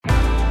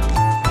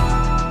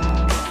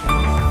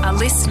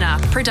listener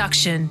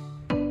production.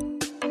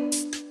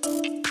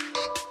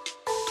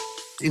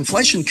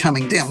 Inflation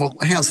coming down. Well,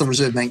 how's the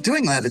Reserve Bank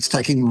doing that? It's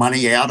taking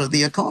money out of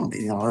the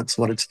economy. That's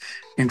what its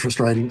interest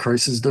rate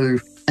increases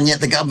do. And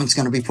yet the government's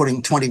going to be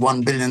putting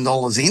 $21 billion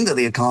into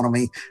the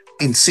economy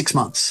in 6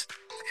 months.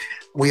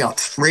 We are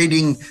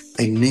threading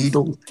a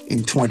needle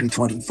in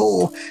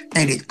 2024,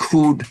 and it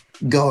could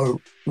go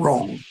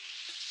wrong.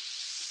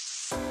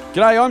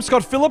 G'day, I'm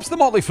Scott Phillips, the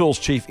Motley Fool's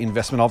Chief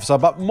Investment Officer,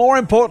 but more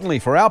importantly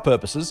for our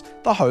purposes,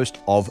 the host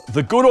of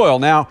The Good Oil.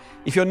 Now,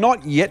 if you're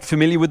not yet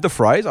familiar with the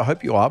phrase, I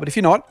hope you are, but if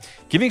you're not,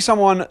 giving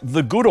someone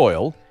the good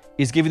oil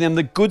is giving them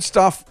the good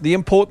stuff, the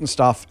important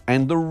stuff,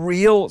 and the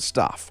real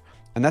stuff.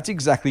 And that's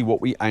exactly what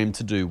we aim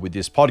to do with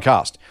this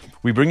podcast.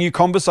 We bring you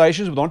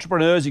conversations with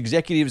entrepreneurs,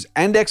 executives,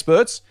 and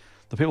experts,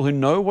 the people who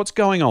know what's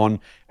going on,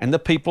 and the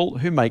people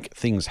who make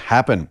things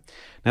happen.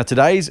 Now,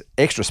 today's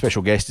extra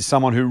special guest is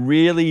someone who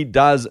really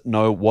does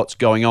know what's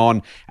going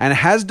on and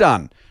has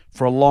done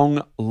for a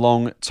long,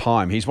 long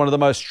time. He's one of the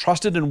most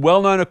trusted and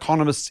well-known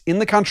economists in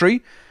the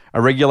country,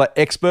 a regular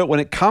expert when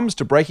it comes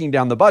to breaking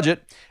down the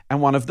budget, and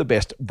one of the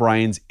best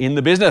brains in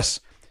the business.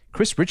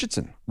 Chris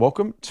Richardson,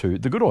 welcome to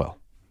The Good Oil.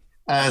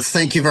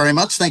 Thank you very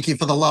much. Thank you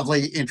for the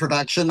lovely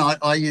introduction.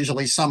 I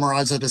usually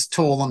summarize it as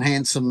tall and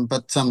handsome,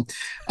 but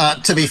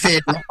to be fair,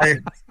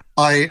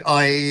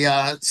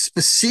 I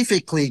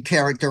specifically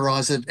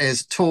characterize it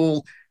as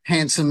tall,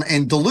 handsome,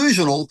 and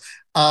delusional,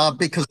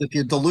 because if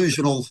you're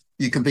delusional,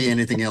 you can be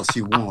anything else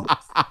you want.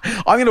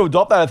 I'm going to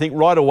adopt that, I think,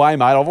 right away,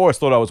 mate. I've always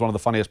thought I was one of the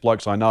funniest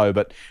blokes I know,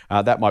 but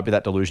that might be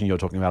that delusion you're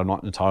talking about. I'm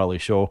not entirely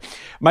sure.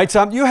 Mate,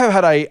 you have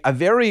had a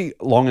very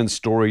long and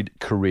storied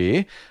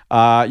career.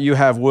 You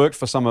have worked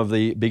for some of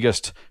the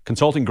biggest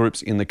consulting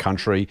groups in the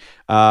country.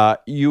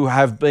 You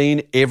have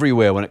been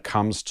everywhere when it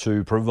comes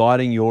to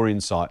providing your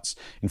insights.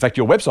 In fact,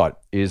 your website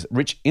is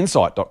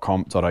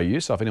richinsight.com.au.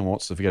 So if anyone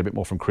wants to get a bit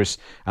more from Chris,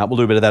 we'll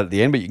do a bit of that at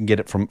the end, but you can get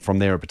it from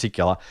there in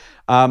particular.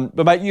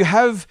 But mate, you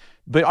have...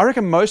 But I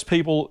reckon most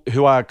people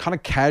who are kind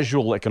of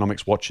casual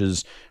economics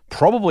watchers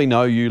probably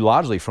know you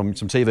largely from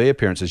some TV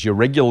appearances. You're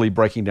regularly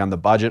breaking down the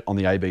budget on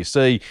the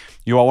ABC.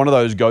 You are one of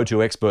those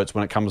go-to experts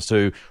when it comes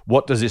to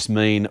what does this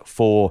mean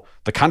for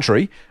the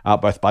country,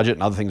 both budget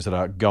and other things that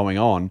are going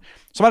on.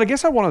 So, mate, I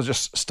guess I want to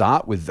just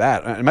start with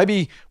that. And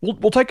maybe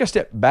we'll take a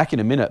step back in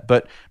a minute,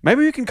 but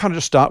maybe we can kind of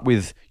just start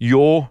with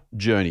your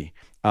journey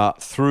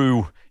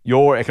through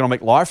your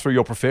economic life, through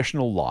your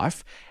professional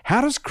life.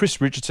 How does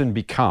Chris Richardson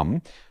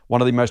become one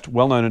of the most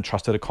well-known and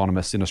trusted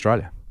economists in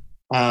Australia?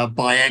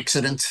 By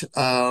accident,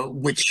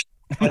 which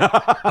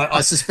I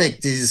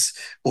suspect is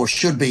or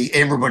should be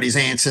everybody's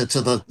answer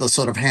to the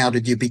sort of how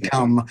did you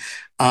become.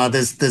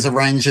 There's a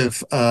range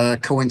of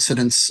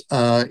coincidence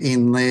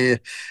in there.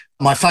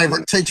 My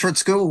favourite teacher at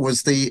school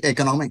was the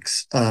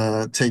economics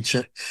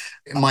teacher.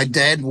 My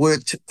dad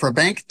worked for a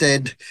bank.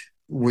 Dad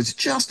was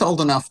just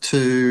old enough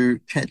to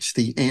catch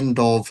the end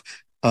of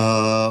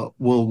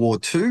World War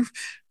II.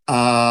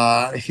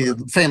 His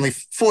family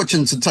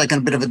fortunes had taken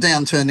a bit of a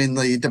downturn in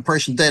the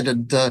Depression. Dad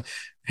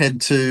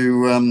had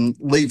to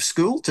leave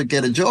school to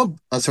get a job,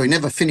 so he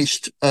never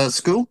finished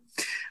school.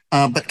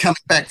 But coming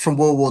back from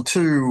World War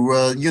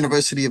II,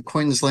 University of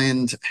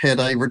Queensland had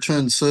a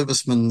returned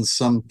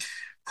servicemen's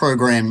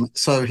program,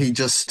 so he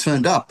just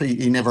turned up.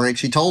 He never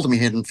actually told him he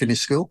hadn't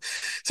finished school.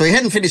 So he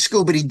hadn't finished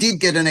school, but he did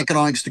get an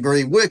economics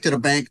degree, worked at a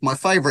bank. My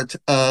favourite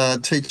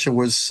teacher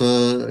was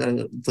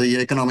the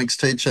economics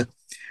teacher.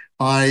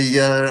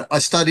 I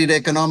studied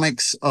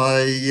economics.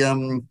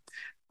 I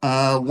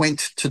went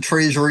to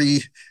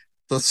Treasury.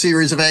 The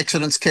series of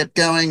accidents kept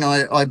going.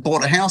 I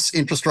bought a house.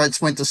 Interest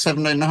rates went to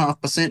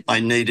 17.5%. I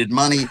needed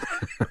money.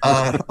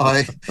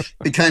 I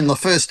became the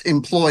first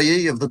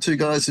employee of the two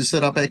guys who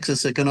set up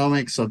Access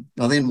Economics. I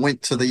then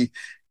went to the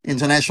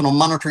International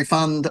Monetary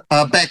Fund,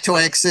 back to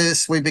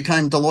Access. We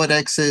became Deloitte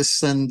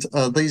Access, and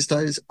these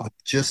days,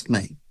 just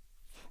me.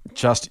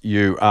 Just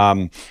you.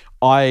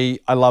 I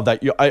love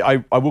that.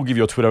 I will give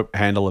your Twitter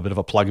handle a bit of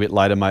a plug a bit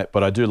later, mate,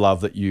 but I do love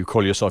that you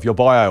call yourself, your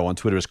bio on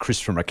Twitter is Chris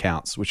from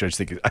Accounts, which I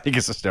think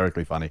is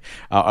hysterically funny.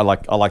 I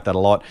like that a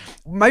lot.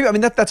 Maybe, I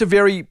mean, that's a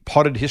very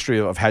potted history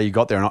of how you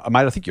got there. And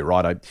mate, I think you're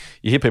right.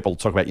 You hear people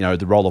talk about,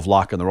 the role of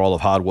luck and the role of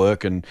hard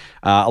work. And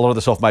a lot of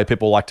the self-made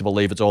people like to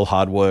believe it's all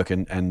hard work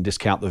and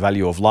discount the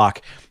value of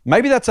luck.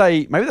 Maybe that's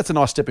a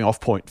nice stepping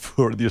off point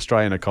for the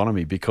Australian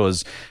economy,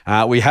 because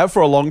we have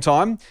for a long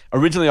time,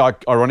 originally,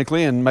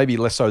 ironically, and maybe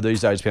less so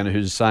these days, depending on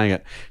who's saying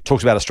it,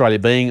 talks about Australia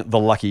being the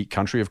lucky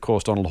country. Of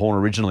course, Donald Horne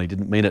originally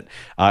didn't mean it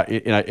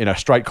in a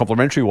straight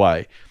complimentary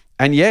way.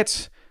 And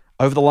yet,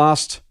 over the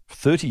last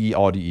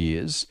 30-odd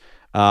years,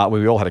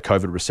 we all had a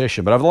COVID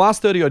recession, but over the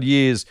last 30-odd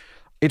years,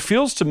 it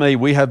feels to me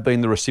we have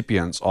been the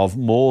recipients of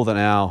more than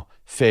our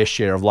fair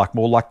share of luck,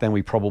 more luck than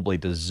we probably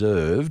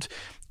deserved.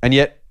 And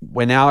yet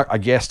we're now, I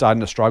guess, starting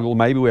to struggle.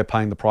 Maybe we're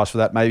paying the price for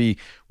that. Maybe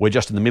we're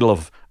just in the middle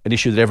of an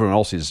issue that everyone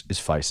else is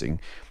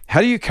facing.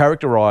 How do you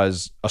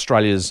characterise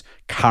Australia's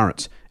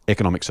current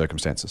economic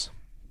circumstances?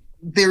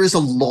 There is a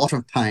lot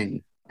of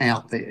pain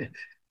out there.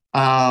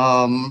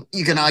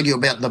 You can argue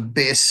about the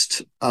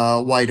best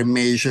way to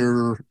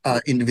measure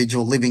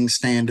individual living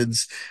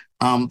standards.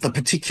 The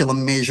particular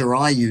measure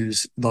I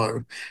use,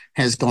 though,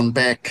 has gone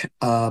back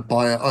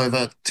by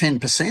over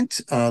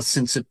 10%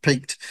 since it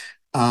peaked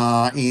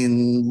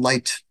in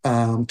late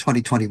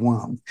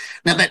 2021.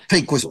 Now, that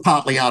peak was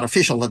partly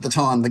artificial at the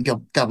time.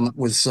 The government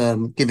was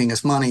giving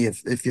us money,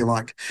 if you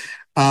like.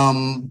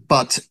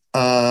 But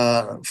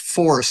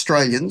for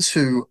Australians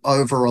who,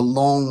 over a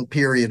long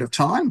period of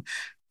time,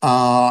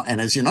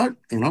 and as a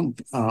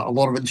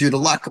lot of it due to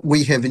luck,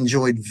 we have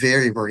enjoyed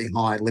very, very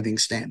high living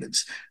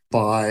standards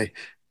by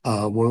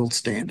world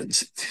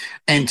standards.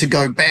 And to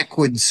go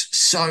backwards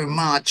so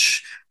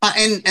much,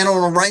 and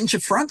on a range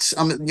of fronts,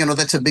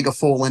 that's a bigger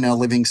fall in our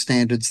living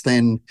standards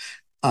than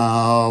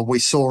we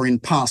saw in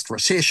past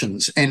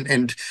recessions.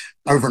 And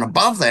over and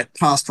above that,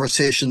 past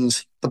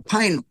recessions, the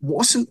pain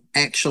wasn't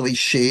actually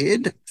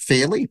shared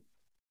fairly. It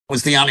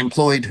was the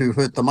unemployed who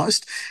hurt the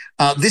most.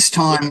 This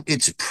time,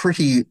 it's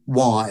pretty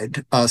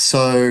wide.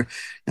 So,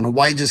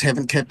 wages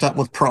haven't kept up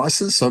with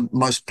prices. So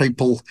most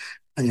people,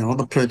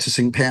 the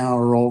purchasing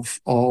power of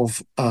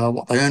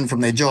what they earn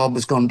from their job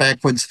has gone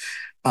backwards.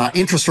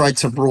 Interest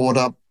rates have roared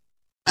up,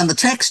 and the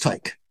tax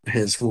take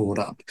has roared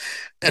up.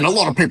 And a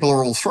lot of people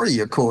are all three,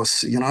 of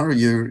course.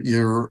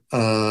 You're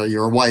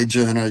a wage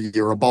earner,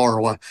 you're a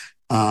borrower,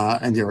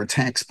 and you're a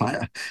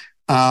taxpayer.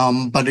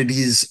 But it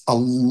is a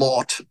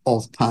lot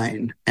of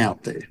pain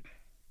out there.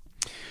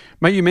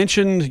 Mate, you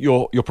mentioned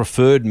your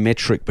preferred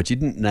metric, but you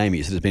didn't name it.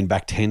 You said it's been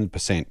back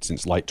 10%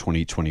 since late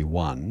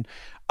 2021.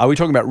 Are we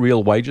talking about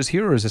real wages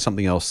here, or is there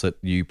something else that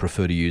you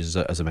prefer to use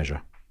as a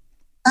measure?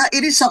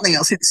 It is something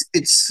else.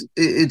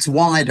 It's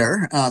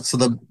wider. So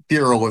the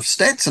Bureau of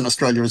Stats in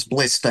Australia is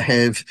blessed to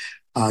have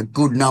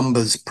good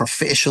numbers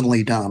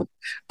professionally done.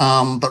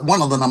 But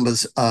one of the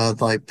numbers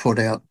they put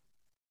out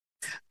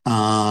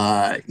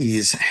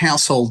is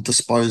household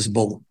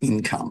disposable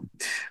income.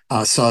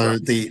 So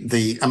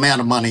the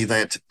amount of money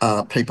that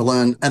people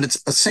earn, and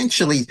it's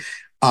essentially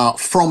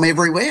from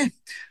everywhere.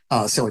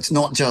 So it's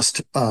not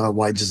just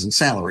wages and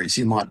salaries.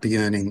 You might be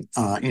earning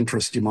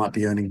interest, you might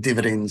be earning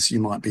dividends, you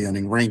might be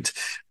earning rent,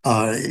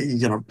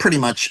 pretty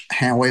much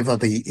however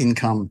the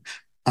income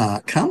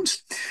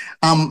comes.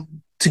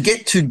 To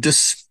get to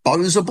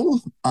disposable,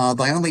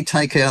 they only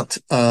take out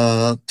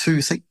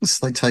two things.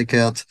 They take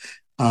out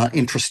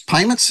interest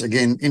payments.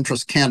 Again,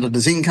 interest counted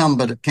as income,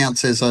 but it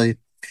counts as a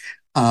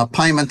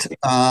payment,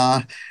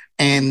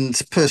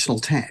 and personal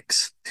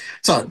tax.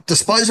 So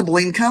disposable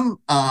income,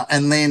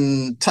 and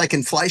then take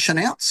inflation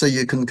out so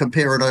you can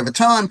compare it over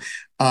time,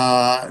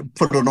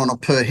 put it on a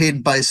per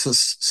head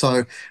basis.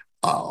 So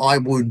I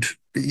would,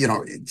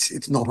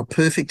 it's not a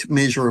perfect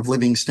measure of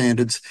living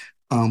standards,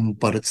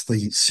 but it's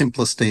the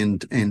simplest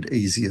and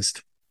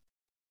easiest.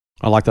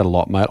 I like that a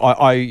lot, mate.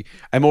 I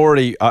am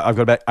already, I've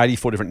got about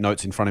 84 different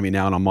notes in front of me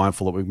now, and I'm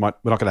mindful that we're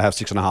not going to have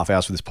 6.5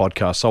 hours for this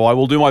podcast. So I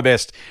will do my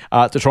best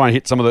to try and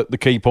hit some of the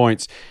key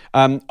points.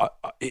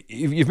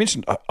 You've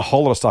mentioned a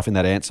whole lot of stuff in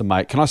that answer,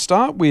 mate. Can I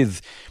start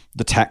with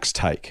the tax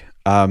take?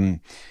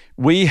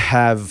 We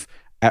have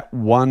at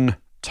one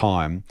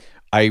time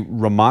a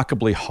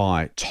remarkably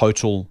high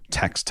total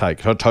tax take,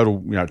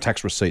 total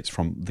tax receipts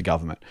from the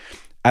government.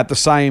 At the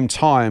same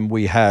time,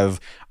 we have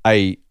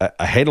a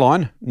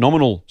headline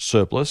nominal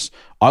surplus.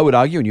 I would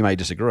argue, and you may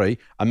disagree,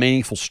 a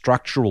meaningful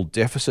structural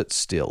deficit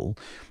still.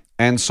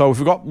 And so if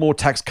we've got more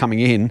tax coming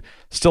in,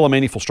 still a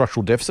meaningful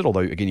structural deficit, although,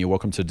 again, you're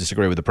welcome to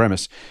disagree with the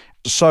premise.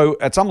 So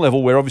at some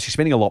level, we're obviously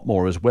spending a lot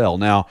more as well.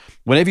 Now,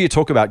 whenever you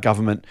talk about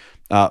government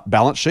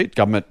balance sheet,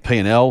 government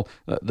P&L,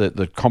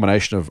 the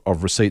combination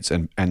of receipts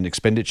and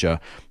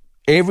expenditure,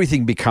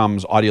 everything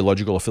becomes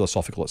ideological or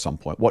philosophical at some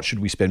point. What should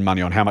we spend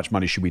money on? How much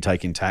money should we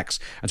take in tax?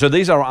 And so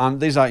these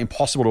are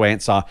impossible to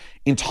answer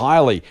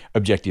entirely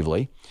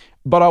objectively.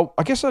 But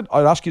I guess I'd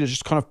ask you to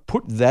just kind of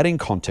put that in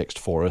context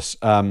for us.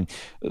 The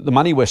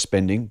money we're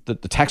spending, the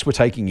tax we're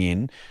taking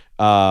in,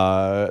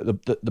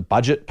 the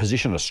budget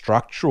position at a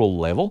structural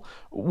level.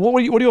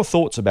 What are your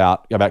thoughts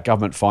about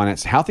government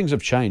finance, how things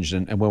have changed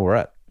and where we're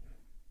at?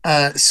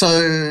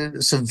 So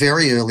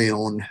very early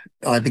on,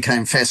 I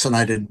became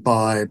fascinated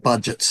by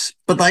budgets,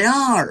 but they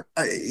are,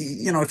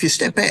 if you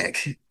step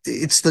back,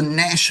 it's the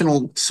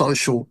National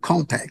Social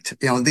Compact.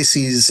 This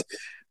is,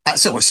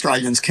 so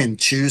Australians can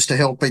choose to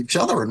help each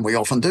other, and we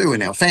often do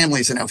in our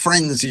families and our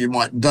friends. You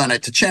might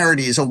donate to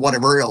charities or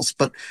whatever else,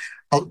 but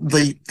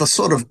the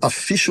sort of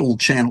official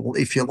channel,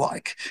 if you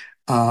like,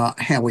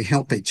 how we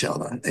help each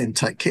other and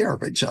take care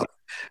of each other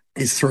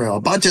is through our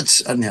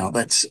budgets. And now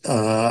that's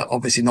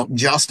obviously not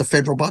just a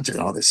federal budget,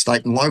 there's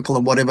state and local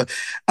and whatever.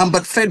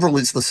 But federal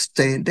is the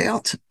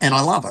standout, and I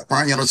love it,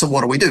 right? So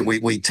what do?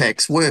 We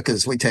tax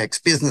workers, we tax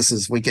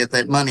businesses, we get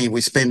that money,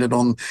 we spend it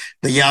on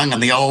the young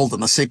and the old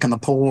and the sick and the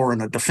poor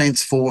and a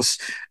defence force,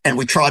 and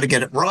we try to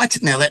get it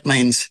right. Now that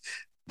means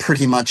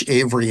pretty much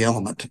every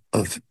element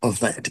of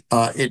that.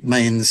 It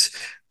means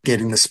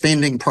getting the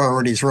spending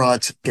priorities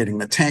right, getting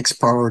the tax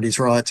priorities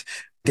right,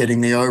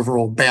 getting the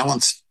overall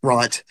balance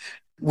right.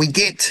 We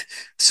get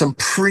some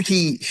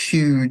pretty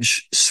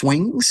huge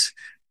swings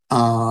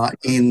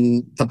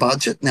in the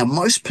budget. Now,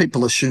 most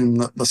people assume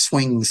that the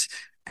swings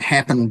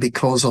happen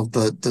because of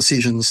the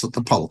decisions that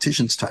the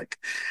politicians take.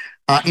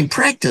 In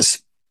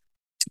practice,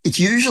 it's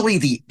usually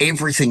the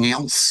everything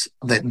else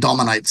that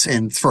dominates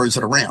and throws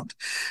it around.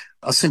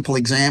 A simple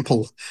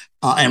example,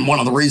 and one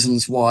of the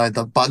reasons why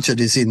the budget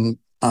is in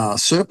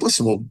surplus,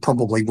 or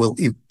probably will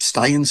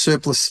stay in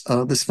surplus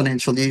this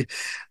financial year,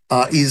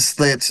 is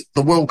that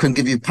the world can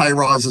give you pay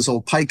rises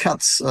or pay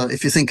cuts.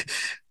 If you think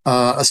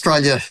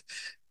Australia,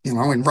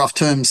 in rough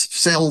terms,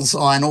 sells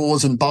iron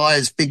ores and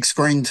buys big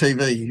screen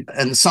TV.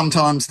 And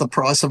sometimes the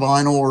price of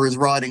iron ore is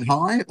riding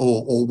high,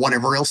 or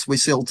whatever else we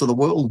sell to the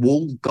world,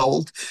 wool,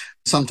 gold.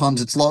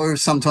 Sometimes it's low.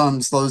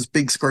 Sometimes those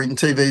big screen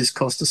TVs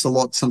cost us a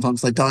lot.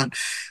 Sometimes they don't.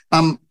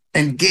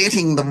 And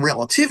getting the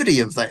relativity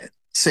of that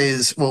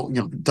says, well,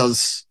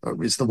 is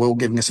the world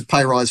giving us a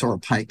pay rise or a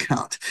pay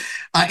cut?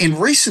 In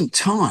recent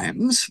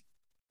times,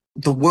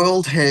 the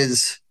world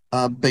has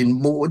been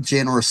more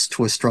generous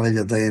to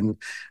Australia than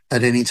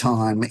at any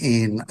time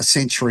in a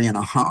century and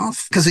a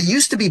half, because it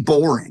used to be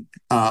boring,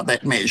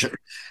 that measure.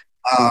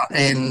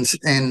 In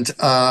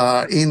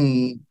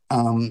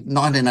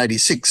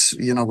 1986,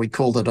 we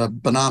called it a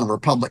banana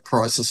republic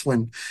crisis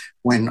when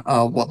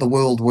what the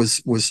world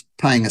was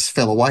paying us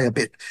fell away a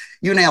bit.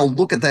 You now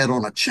look at that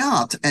on a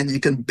chart and you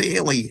can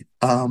barely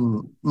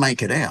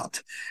make it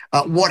out.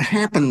 What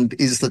happened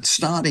is that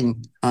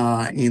starting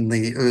in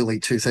the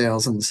early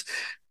 2000s,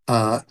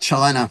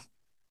 China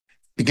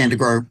began to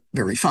grow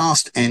very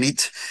fast, and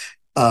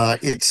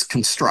its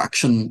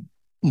construction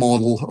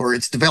model, or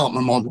its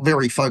development model,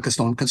 very focused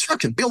on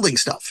construction, building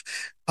stuff,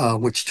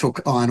 which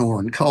took iron ore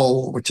and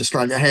coal, which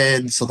Australia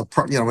had. So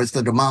as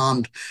the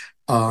demand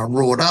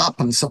roared up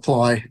and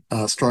supply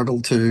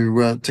struggled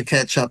to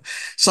catch up,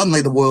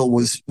 suddenly the world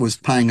was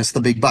paying us the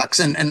big bucks.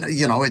 And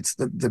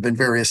there've been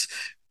various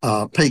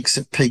peaks.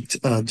 It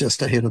peaked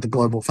just ahead of the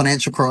global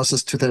financial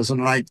crisis,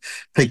 2008,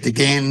 peaked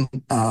again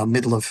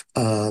middle of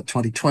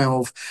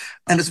 2012,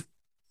 and it's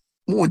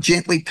more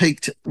gently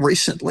peaked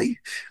recently.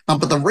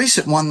 But the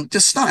recent one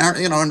just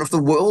started, and if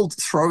the world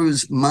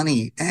throws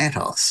money at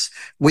us,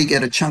 we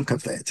get a chunk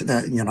of that.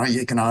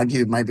 You can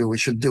argue maybe we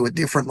should do it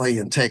differently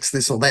and tax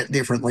this or that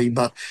differently,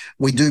 but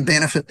we do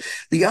benefit.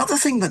 The other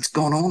thing that's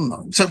gone on,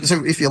 though, so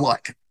if you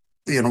like,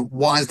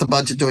 why is the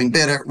budget doing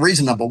better?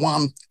 Reason number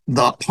one,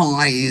 the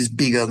pie is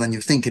bigger than you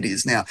think it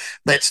is. Now,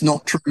 that's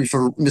not true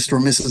for Mr.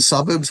 and Mrs.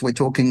 Suburbs. We're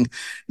talking,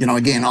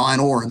 again,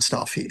 iron ore and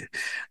stuff here.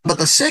 But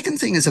the second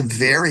thing is a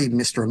very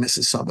Mr. and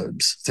Mrs.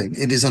 Suburbs thing.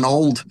 It is an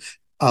old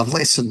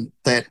lesson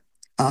that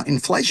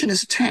inflation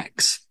is a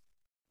tax.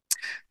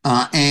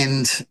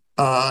 And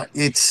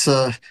it's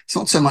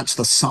not so much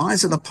the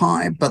size of the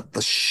pie, but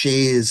the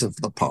shares of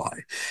the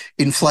pie.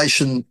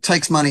 Inflation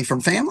takes money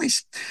from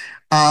families,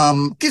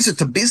 gives it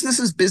to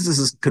businesses.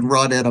 Businesses can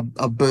ride out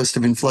a burst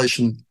of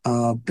inflation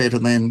better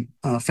than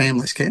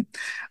families can,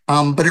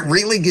 but it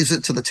really gives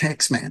it to the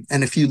tax man.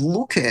 And if you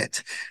look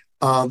at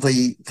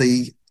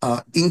the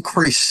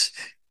increase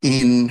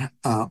in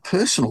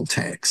personal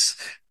tax,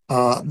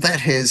 that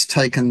has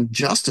taken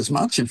just as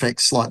much, in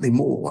fact, slightly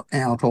more,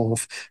 out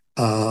of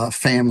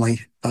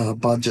family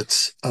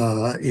budgets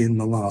in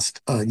the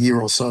last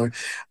year or so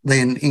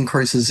than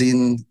increases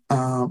in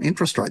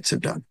interest rates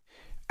have done.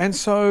 And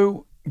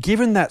so,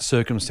 given that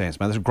circumstance,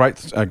 man,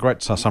 that's a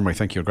great summary.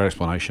 Thank you, a great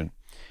explanation.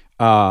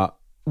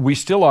 We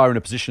still are in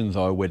a position,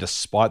 though, where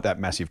despite that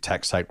massive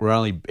tax take, we're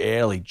only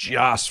barely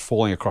just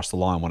falling across the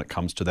line when it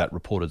comes to that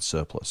reported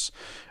surplus.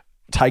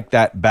 Take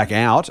that back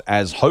out,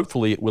 as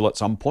hopefully it will at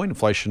some point.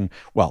 Inflation,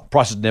 well,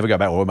 prices never go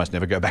back, or almost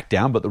never go back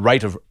down, but the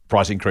rate of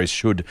price increase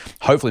should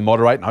hopefully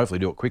moderate and hopefully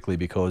do it quickly,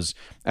 because,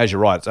 as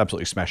you're right, it's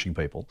absolutely smashing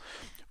people.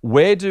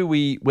 Where do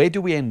we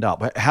end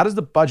up? How does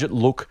the budget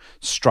look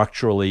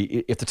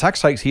structurally? If the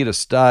tax take's here to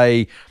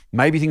stay,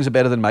 maybe things are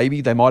better than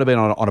maybe they might have been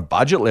on a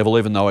budget level,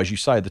 even though, as you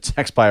say, the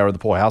taxpayer of the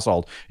poor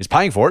household is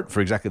paying for it for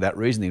exactly that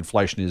reason. The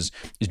inflation is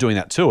doing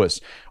that to us.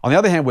 On the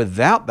other hand,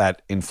 without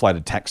that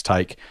inflated tax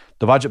take,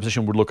 the budget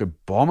position would look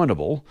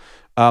abominable.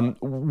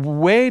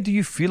 Where do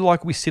you feel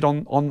like we sit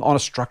on a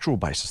structural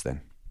basis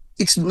then?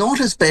 It's not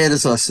as bad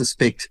as I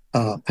suspect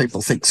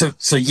people think.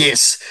 So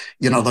yes,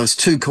 those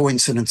two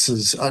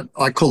coincidences,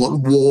 I call it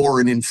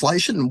war and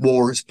inflation.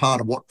 War is part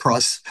of what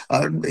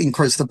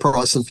increased the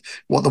price of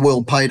what the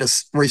world paid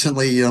us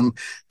recently.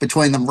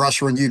 Between them,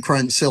 Russia and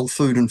Ukraine sell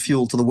food and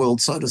fuel to the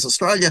world. So does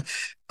Australia.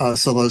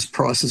 So those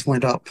prices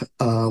went up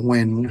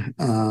when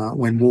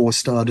war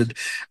started.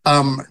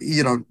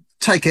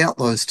 Take out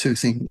those two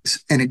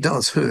things and it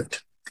does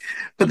hurt.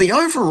 But the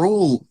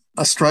overall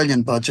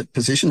Australian budget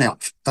position, now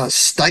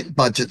state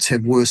budgets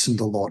have worsened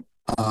a lot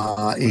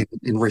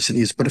in recent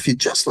years, but if you're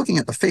just looking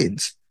at the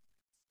feds,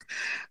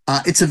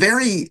 it's a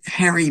very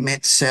Harry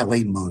met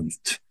Sally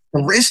moment.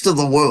 The rest of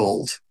the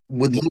world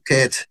would look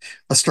at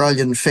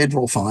Australian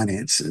federal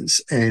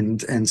finances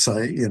and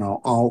say,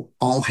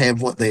 I'll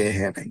have what they're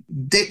having.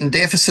 Debt and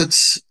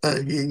deficits,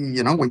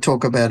 we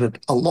talk about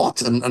it a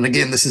lot, and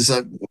again, this is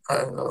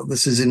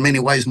in many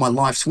ways my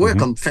life's work.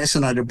 Mm-hmm. I'm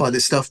fascinated by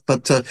this stuff,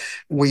 but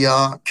we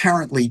are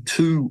currently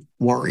too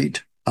worried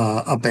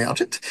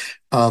about it.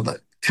 The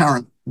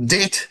current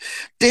debt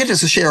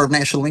is a share of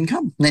national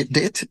income. Net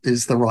debt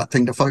is the right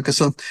thing to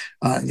focus on.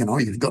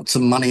 You've got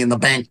some money in the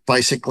bank,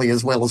 basically,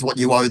 as well as what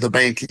you owe the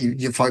bank.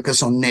 You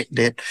focus on net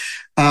debt.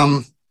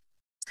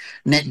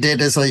 Net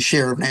debt as a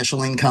share of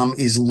national income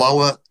is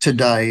lower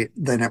today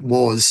than it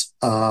was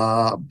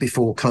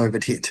before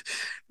COVID hit.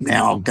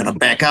 Now, I'm going to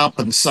back up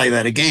and say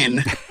that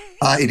again.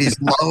 It is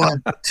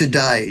lower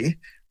today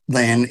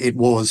than it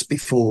was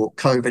before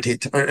COVID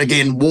hit.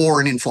 Again, war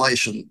and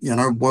inflation.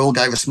 World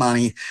gave us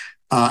money,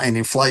 and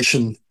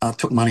inflation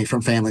took money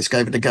from families,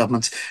 gave it to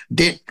governments.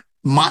 Debt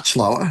much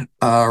lower,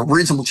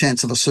 reasonable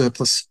chance of a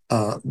surplus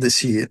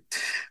this year.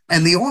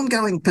 And the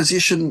ongoing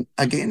position,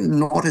 again,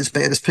 not as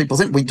bad as people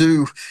think. We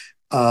do,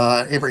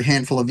 every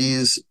handful of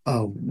years,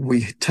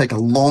 we take a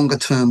longer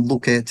term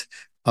look at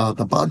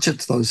the budget,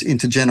 those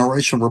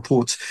intergenerational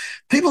reports.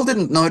 People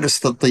didn't notice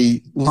that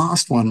the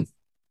last one,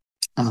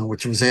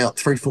 which was out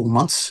 3-4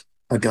 months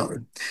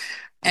ago,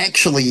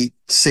 actually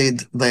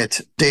said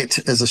that debt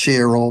as a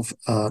share of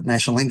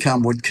national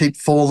income would keep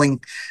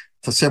falling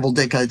for several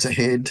decades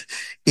ahead.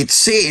 It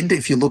said,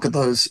 if you look at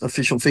those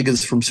official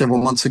figures from several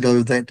months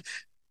ago, that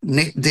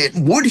net debt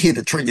would hit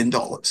 $1 trillion,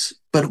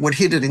 but it would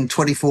hit it in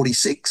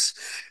 2046.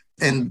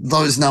 And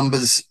those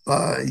numbers,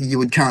 you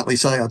would currently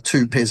say, are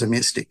too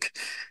pessimistic.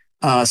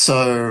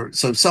 So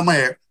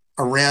somewhere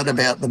around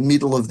about the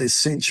middle of this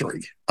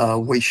century,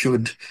 we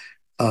should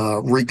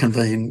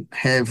reconvene,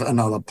 have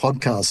another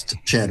podcast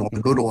chat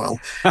on good oil,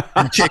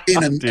 and check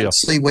in and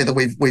see whether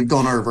we've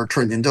gone over $1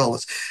 trillion.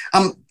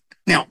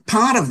 Now,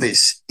 part of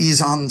this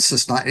is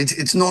unsustainable.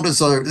 It's not as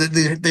though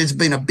there's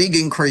been a big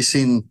increase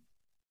in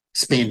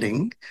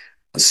spending.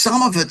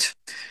 Some of it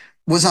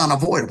was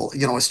unavoidable.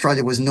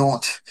 Australia was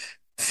not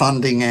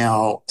funding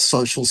our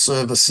social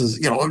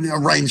services. A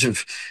range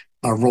of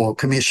royal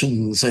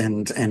commissions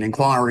and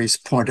inquiries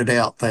pointed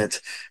out that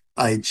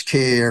aged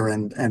care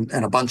and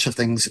a bunch of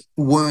things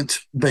weren't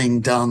being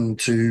done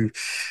to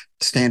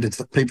standards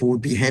that people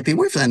would be happy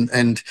with.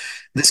 And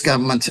this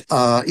government,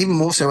 even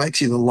more so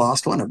actually the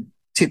last one,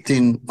 tipped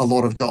in a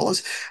lot of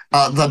dollars.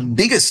 The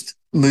biggest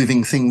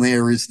moving thing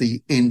there is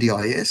the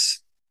NDIS,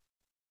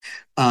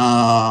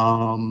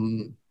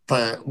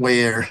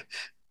 where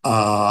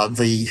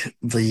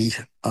the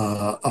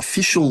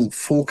official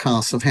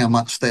forecast of how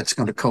much that's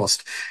going to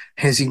cost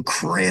has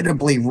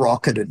incredibly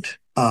rocketed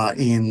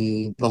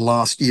in the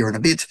last year and a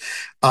bit.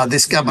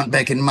 This government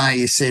back in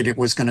May said it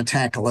was going to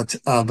tackle it.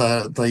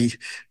 The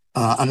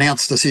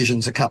announced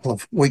decisions a couple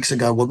of weeks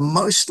ago were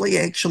mostly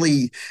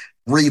actually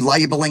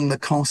relabeling the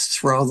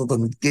costs rather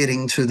than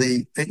getting to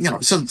the,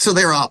 so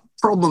there are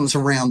problems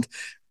around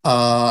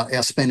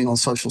our spending on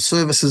social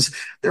services.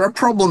 There are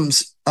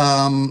problems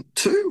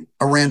too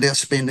around our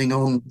spending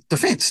on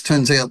defence.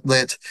 Turns out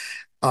that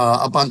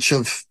a bunch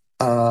of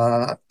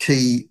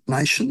key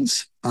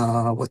nations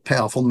with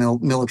powerful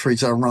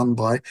militaries are run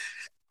by,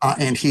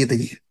 and here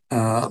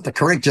the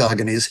correct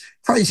jargon is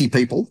crazy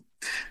people.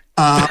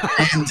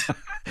 And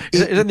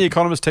is it in the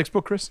Economist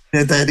textbook, Chris?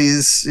 That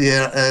is,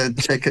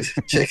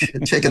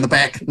 check in the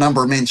back,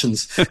 number of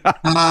mentions.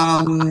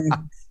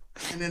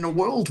 And in a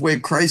world where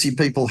crazy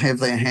people have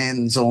their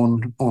hands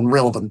on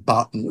relevant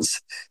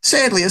buttons,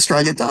 sadly,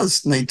 Australia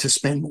does need to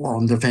spend more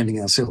on defending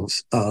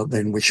ourselves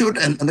than we should.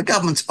 And the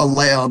government's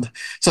allowed.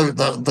 So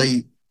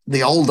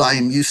the old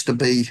aim used to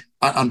be,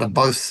 under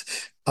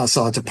both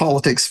sides of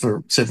politics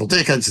for several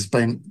decades, has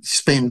been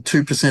spend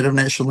 2% of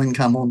national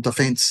income on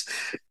defence.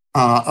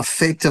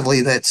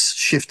 Effectively, that's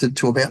shifted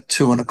to about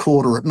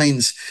 2.25%. It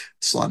means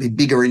slightly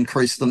bigger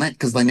increase than that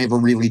because they never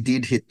really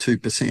did hit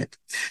 2%.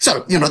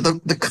 So,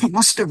 the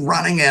cost of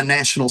running our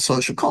national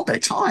social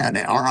compact's higher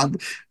now.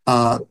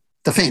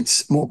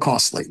 Defence, more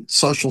costly.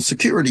 Social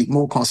security,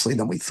 more costly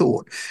than we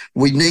thought.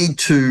 We need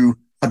to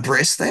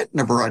address that in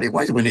a variety of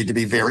ways. We need to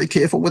be very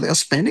careful with our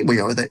spending.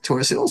 We owe that to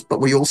ourselves, but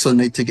we also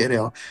need to get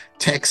our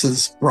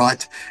taxes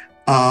right.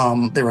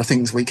 There are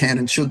things we can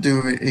and should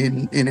do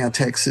in our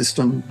tax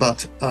system,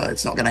 but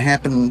it's not going to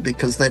happen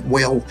because that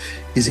well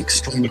is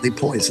extremely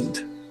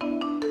poisoned.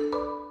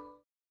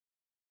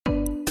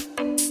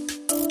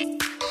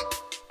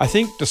 I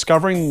think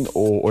discovering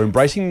or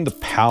embracing the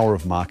power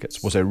of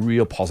markets was a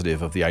real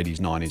positive of the 80s,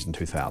 90s and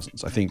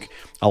 2000s. I think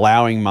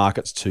allowing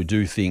markets to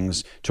do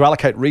things, to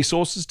allocate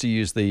resources, to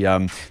use the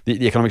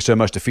economics term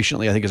most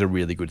efficiently, I think is a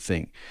really good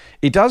thing.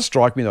 It does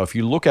strike me though, if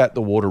you look at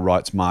the water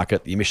rights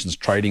market, the emissions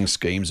trading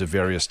schemes of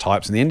various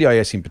types, and the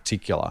NDIS in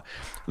particular,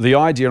 the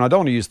idea, and I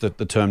don't want to use the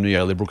term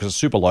neoliberal because it's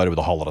super loaded with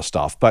a whole lot of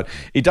stuff, but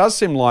it does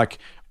seem like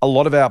a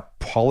lot of our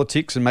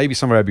politics and maybe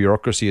some of our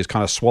bureaucracy has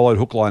kind of swallowed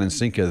hook, line, and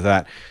sinker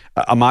that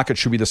a market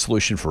should be the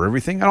solution for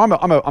everything. And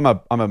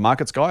I'm a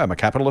markets guy. I'm a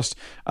capitalist,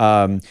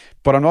 but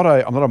I'm not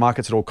a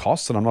markets at all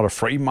costs, and I'm not a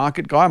free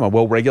market guy. I'm a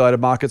well-regulated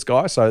markets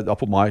guy. So I'll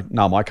put my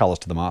colours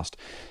to the mast.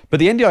 But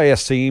the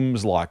NDIS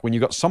seems like when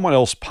you've got someone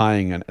else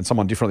paying and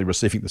someone differently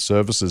receiving the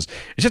services,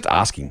 it's just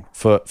asking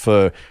for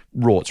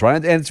rorts, right?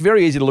 And it's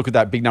very easy to look at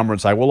that big number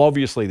and say, well,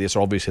 obviously this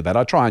or obviously that.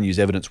 I try and use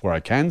evidence where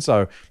I can,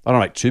 so I don't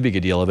make too big a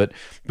deal of it.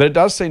 But it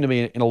does seem to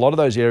me in a lot of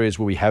those areas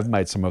where we have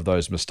made some of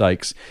those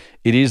mistakes,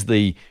 it is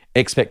the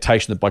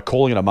expectation that by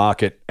calling it a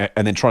market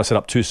and then trying to set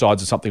up two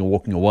sides of something and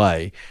walking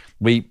away,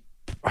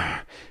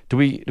 do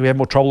we have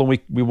more trouble than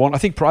we want? I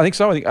think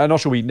so. I'm not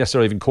sure we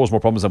necessarily even cause more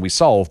problems than we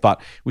solve, but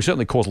we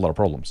certainly cause a lot of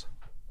problems.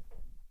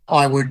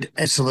 I would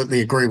absolutely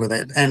agree with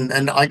that.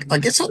 And I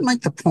guess I'd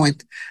make the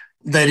point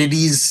that it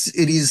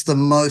is the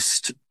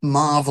most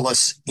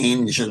marvelous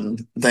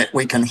engine that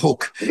we can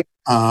hook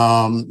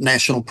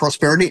national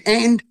prosperity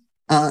and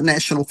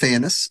national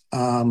fairness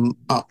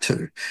up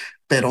to.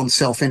 Bet on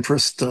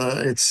self-interest.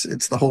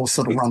 It's the horse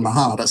that'll run the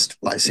hardest,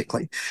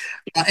 basically.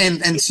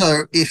 And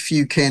so if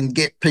you can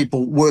get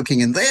people working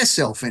in their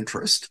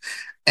self-interest,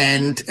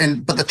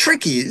 but the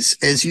trick is,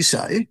 as you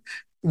say,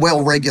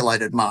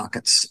 well-regulated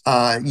markets.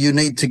 You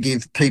need to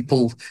give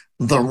people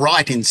the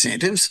right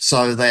incentives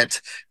so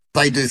that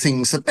they do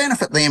things that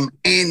benefit them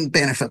and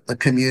benefit the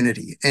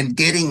community. And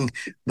getting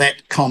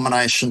that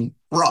combination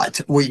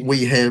right,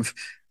 we have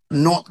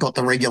not got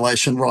the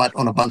regulation right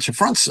on a bunch of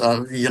fronts.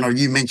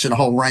 You mentioned a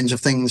whole range of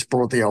things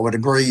broadly. I would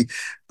agree.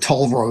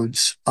 Toll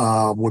roads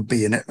would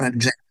be an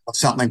example of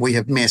something we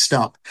have messed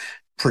up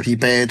pretty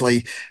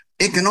badly.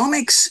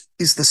 Economics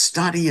is the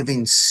study of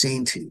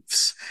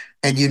incentives,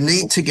 and you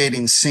need to get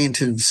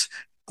incentives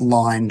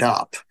lined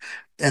up.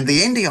 And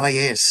the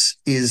NDIS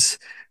is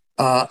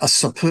a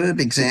superb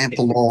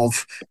example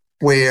of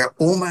where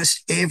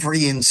almost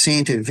every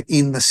incentive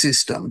in the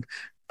system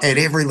at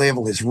every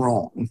level is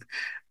wrong.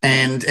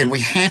 And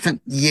we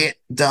haven't yet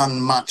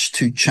done much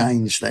to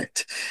change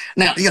that.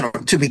 Now,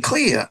 to be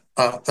clear,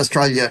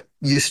 Australia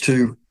used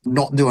to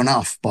not do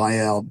enough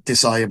by our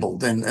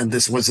disabled, and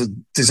this was a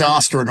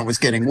disaster, and it was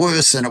getting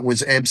worse, and it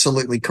was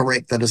absolutely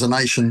correct that as a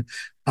nation,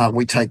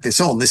 we take this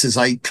on. This is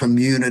a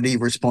community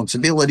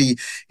responsibility.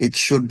 It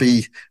should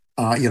be,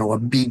 a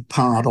big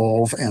part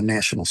of our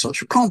national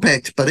social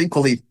compact, but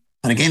equally,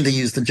 and again, to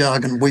use the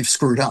jargon, we've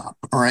screwed up.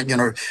 All right.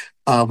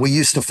 We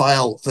used to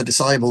fail the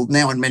disabled.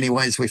 Now, in many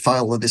ways, we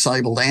fail the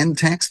disabled and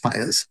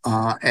taxpayers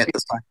at the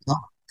same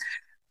time.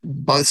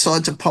 Both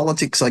sides of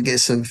politics, I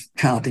guess,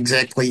 can't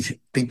exactly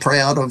be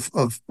proud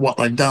of what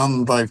they've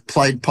done. They've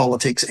played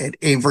politics at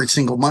every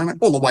single moment,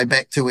 all the way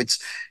back to its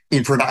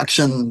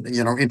introduction,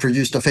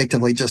 introduced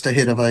effectively just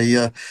ahead of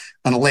an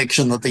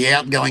election that the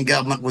outgoing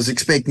government was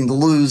expecting to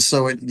lose.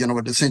 So it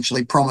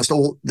essentially promised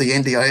the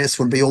NDIS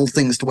would be all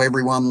things to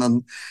everyone.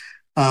 And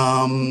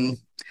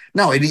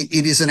no, it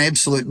is an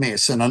absolute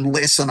mess. And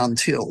unless and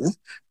until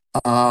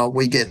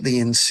we get the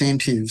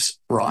incentives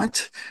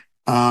right,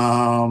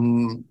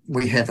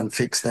 we haven't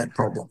fixed that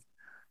problem.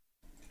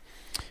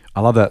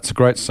 I love that. It's a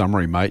great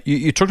summary, mate.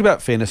 You talked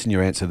about fairness in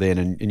your answer then,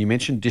 and you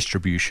mentioned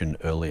distribution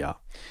earlier.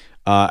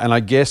 And I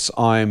guess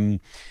I'm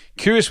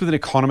curious with an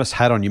economist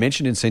hat on. You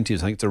mentioned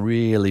incentives. I think it's a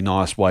really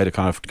nice way to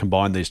kind of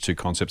combine these two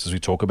concepts as we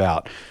talk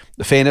about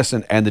the fairness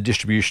and the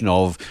distribution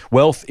of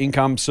wealth,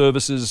 income,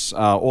 services,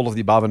 all of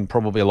the above, and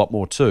probably a lot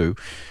more too.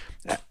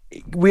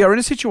 We are in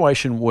a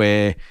situation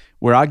where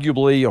we're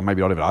arguably, or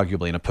maybe not even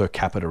arguably, in a per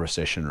capita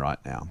recession right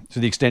now, to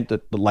the extent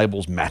that the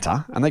labels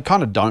matter, and they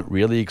kind of don't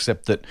really,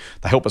 except that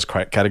they help us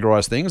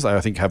categorize things. They, I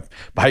think, have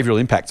behavioral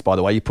impacts, by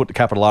the way. You put the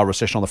capital R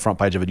recession on the front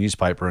page of a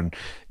newspaper and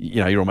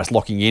you're almost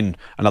locking in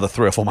another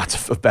 3 or 4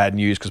 months of bad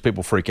news because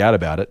people freak out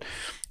about it.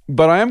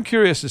 But I am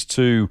curious as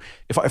to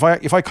if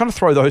I kind of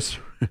throw those,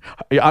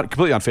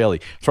 completely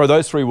unfairly, throw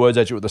those 3 words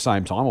at you at the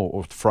same time,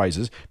 or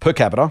phrases, per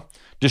capita,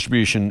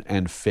 distribution,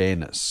 and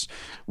fairness.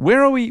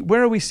 Where are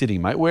we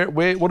sitting, mate? What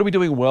are we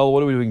doing well?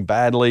 What are we doing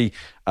badly?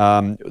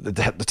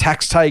 The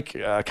tax take,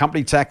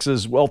 company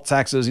taxes, wealth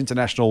taxes,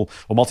 international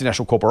or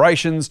multinational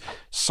corporations.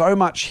 So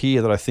much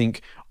here that I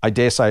think, I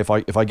dare say,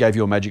 if I gave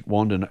you a magic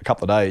wand in a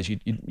couple of days,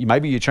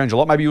 maybe you change a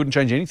lot, maybe you wouldn't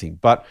change anything.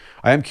 But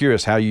I am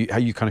curious how you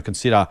kind of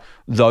consider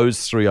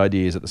those 3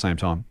 ideas at the same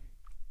time.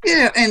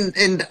 Yeah,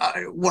 and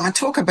when I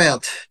talk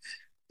about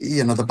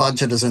the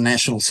budget is a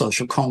national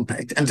social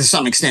compact, and to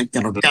some extent,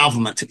 the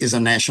government is a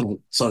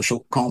national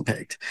social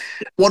compact.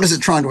 What is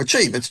it trying to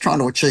achieve? It's trying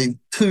to achieve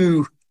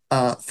 2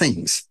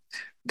 things: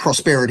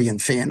 prosperity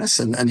and fairness.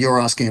 And you're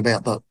asking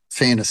about the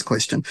fairness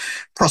question.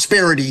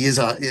 Prosperity is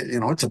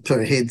it's a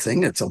per head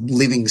thing. It's a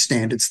living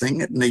standards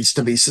thing. It needs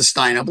to be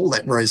sustainable.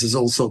 That raises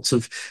all sorts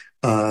of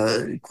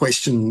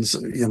questions,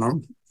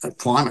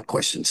 climate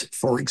questions,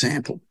 for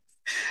example.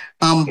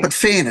 But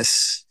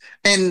fairness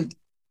and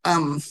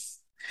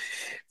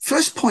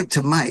first point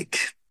to make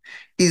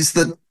is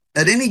that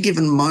at any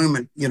given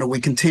moment, we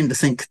can tend to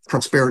think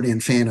prosperity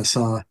and fairness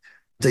are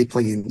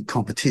deeply in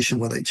competition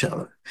with each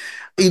other.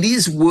 It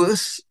is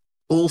worth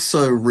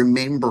also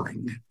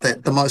remembering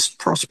that the most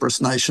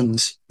prosperous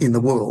nations in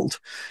the world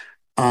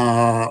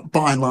are,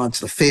 by and large,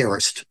 the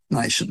fairest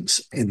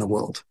nations in the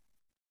world.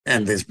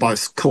 and there's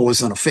both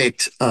cause and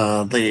effect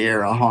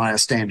there. A higher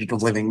standard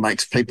of living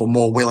makes people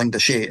more willing to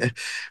share.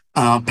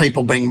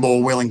 People being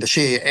more willing to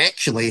share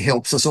actually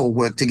helps us all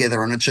work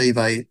together and achieve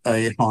a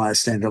higher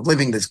standard of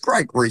living. There's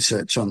great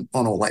research on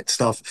all that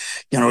stuff.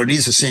 It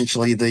is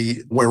essentially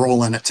we're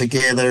all in it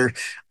together.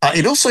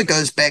 It also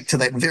goes back to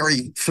that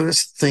very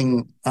first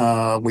thing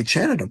we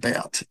chatted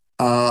about,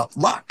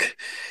 luck.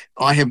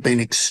 I have been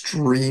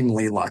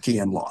extremely lucky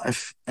in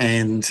life,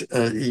 and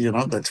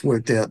that's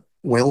worked out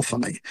well for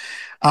me.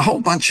 A whole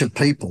bunch of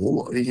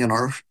people,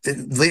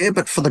 there,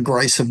 but for the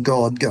grace of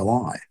God go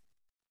I.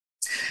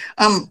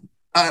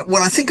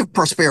 When I think of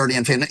prosperity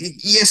and fairness,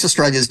 yes,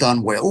 Australia's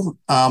done well.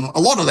 A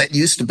lot of that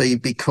used to be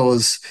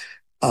because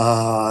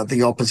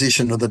the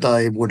opposition of the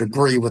day would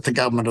agree with the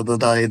government of the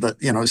day that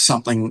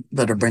something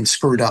that had been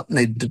screwed up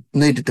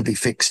needed to be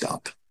fixed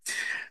up.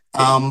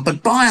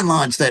 But by and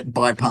large, that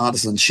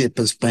bipartisanship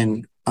has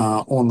been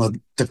on the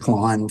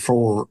decline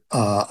for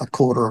a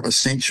quarter of a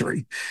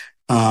century.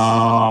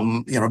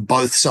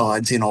 Both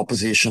sides in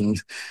opposition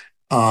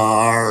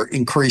are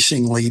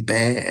increasingly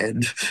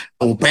bad,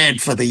 or bad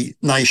for the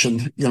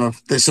nation.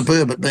 They're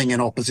superb at being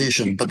in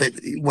opposition, but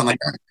when they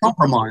don't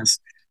compromise,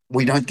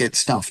 we don't get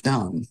stuff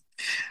done.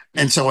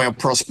 And so our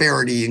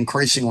prosperity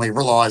increasingly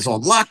relies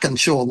on luck, and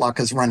sure, luck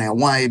has run our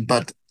way,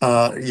 but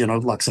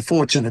luck's a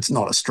fortune. It's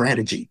not a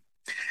strategy.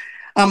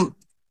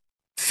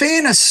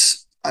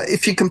 Fairness,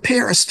 if you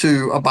compare us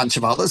to a bunch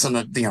of others, and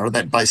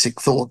that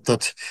basic thought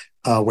that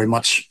we're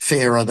much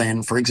fairer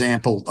than, for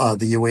example,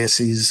 the US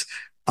is,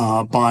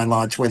 by and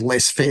large, we're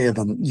less fair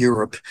than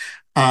Europe.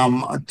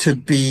 To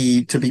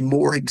be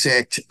more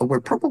exact, we're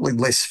probably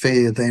less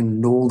fair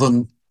than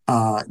Northern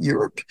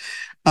Europe.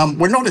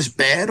 We're not as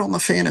bad on the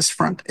fairness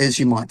front as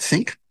you might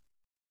think.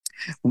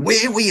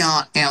 Where we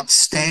are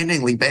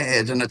outstandingly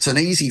bad, and it's an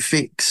easy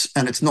fix,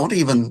 and it's not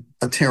even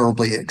a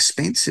terribly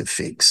expensive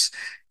fix,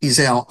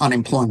 is our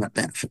unemployment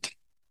benefit.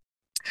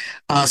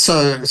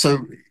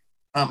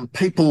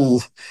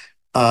 People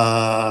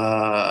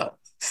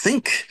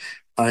think,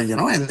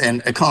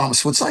 and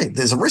economists would say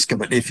there's a risk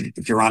of it.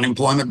 If your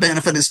unemployment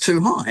benefit is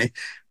too high,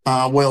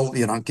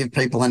 give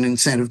people an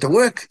incentive to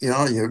work. You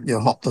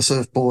hop the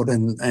surfboard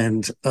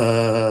and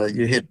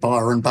you hit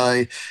Byron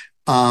Bay.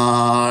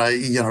 So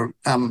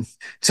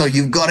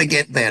you've got to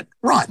get that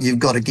right. You've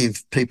got to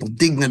give people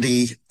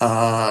dignity,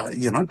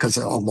 because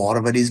a lot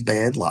of it is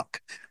bad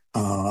luck.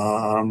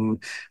 But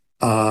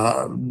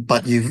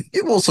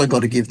you've also got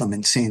to give them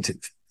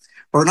incentive.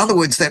 Or in other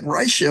words, that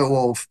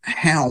ratio of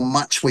how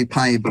much we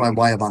pay by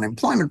way of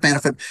unemployment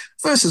benefit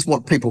versus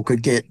what people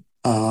could get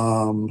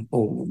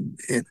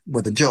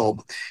with a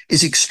job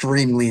is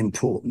extremely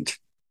important.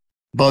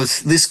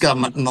 Both this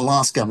government and the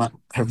last government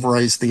have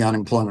raised the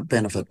unemployment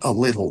benefit a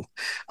little.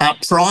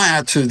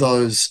 Prior to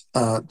those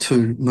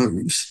two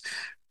moves,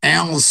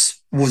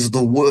 ours was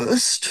the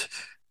worst,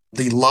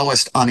 the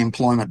lowest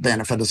unemployment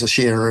benefit as a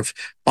share of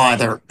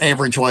either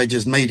average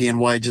wages, median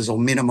wages, or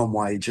minimum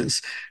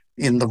wages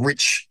in the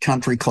rich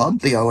country club,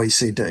 the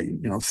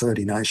OECD,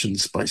 30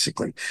 nations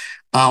basically.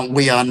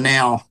 We are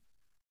now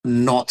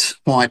not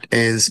quite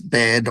as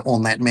bad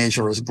on that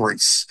measure as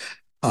Greece.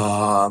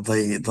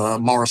 The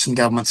Morrison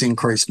government's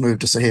increase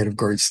moved us ahead of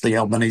Greece. The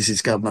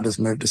Albanese's government has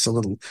moved us a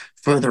little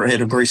further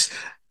ahead of Greece,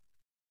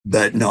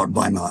 but not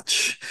by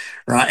much,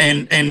 right?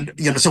 And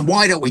so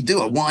why don't we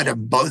do it? Why do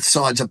both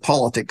sides of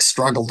politics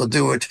struggle to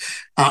do it?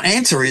 Our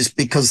answer is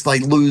because they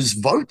lose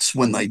votes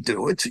when they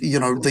do it.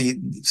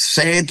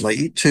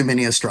 Sadly, too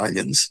many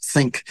Australians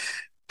think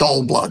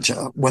dole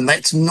bludger when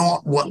that's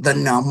not what the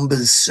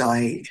numbers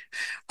say.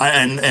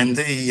 And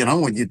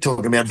when you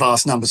talk about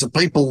vast numbers of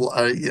people,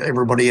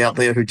 everybody out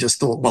there who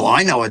just thought, well,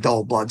 I know a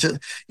dole bludger,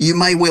 you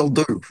may well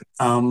do,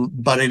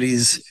 but it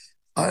is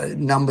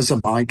numbers are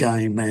my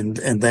game, and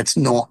that's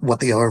not what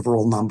the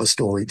overall number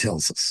story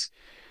tells us.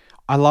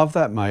 I love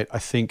that, mate. I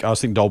was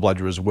thinking dole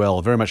bludger as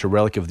well. Very much a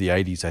relic of the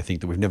 80s, I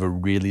think, that we've never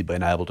really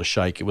been able to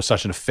shake. It was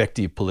such an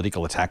effective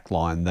political attack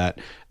line that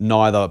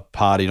neither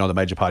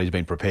major party has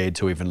been prepared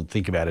to even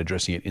think about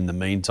addressing it in the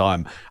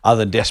meantime, other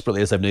than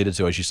desperately as they've needed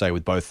to, as you say,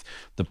 with both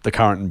the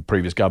current and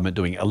previous government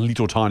doing a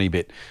little tiny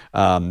bit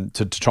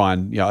to try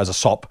and, as a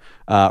sop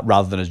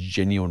rather than as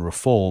genuine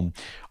reform.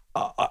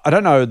 I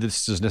don't know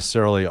this is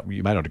necessarily,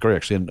 you may not agree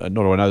actually, and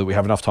nor do I know that we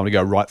have enough time to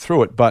go right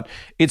through it, but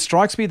it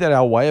strikes me that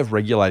our way of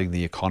regulating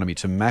the economy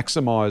to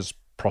maximise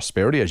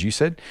prosperity, as you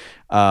said,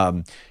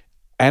 and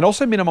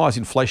also minimise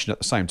inflation at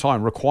the same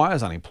time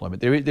requires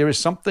unemployment. There is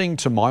something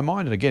to my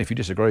mind, and again, if you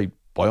disagree,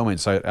 by all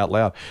means say it out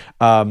loud,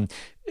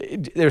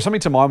 there's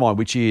something to my mind,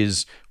 which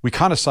is we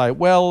kind of say,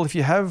 well, if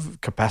you have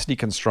capacity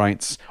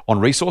constraints on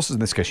resources, in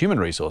this case, human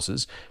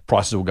resources,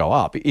 prices will go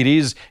up. It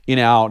is in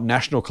our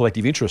national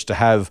collective interest to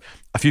have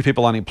a few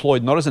people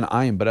unemployed, not as an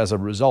aim, but as a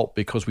result,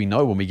 because we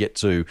know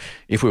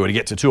if we were to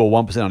get to 2 or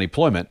 1%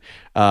 unemployment,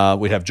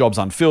 we'd have jobs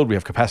unfilled, we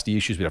have capacity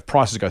issues, we'd have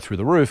prices go through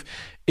the roof.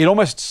 It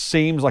almost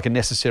seems like a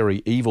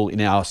necessary evil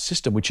in our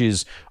system, which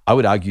is, I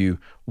would argue,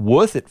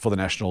 worth it for the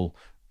national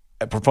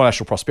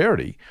financial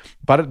prosperity,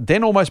 but it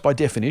then almost by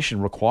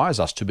definition requires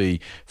us to be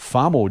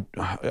far more,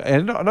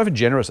 and not even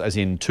generous as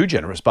in too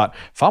generous, but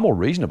far more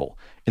reasonable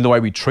in the way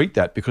we treat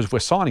that, because if we're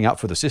signing up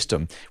for the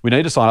system, we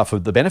need to sign up for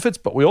the benefits,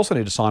 but we also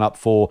need to sign up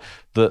for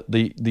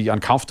the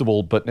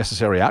uncomfortable but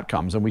necessary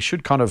outcomes, and we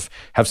should kind of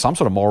have some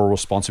sort of moral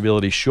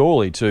responsibility,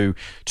 surely, to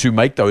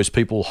make those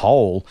people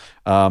whole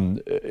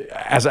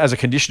as a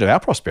condition of our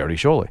prosperity,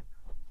 surely.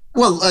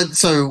 Well,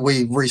 so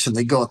we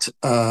recently got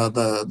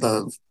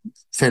the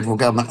federal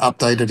government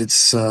updated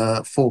its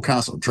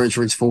forecast, or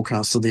Treasury's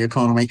forecast of the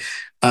economy.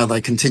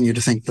 They continue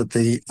to think that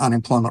the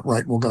unemployment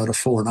rate will go to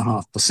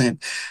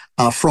 4.5%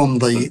 from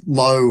the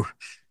low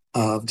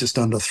of just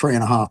under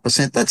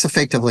 3.5%. That's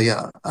effectively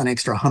an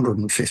extra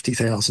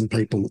 150,000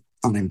 people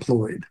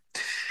unemployed.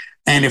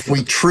 And if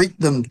we treat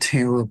them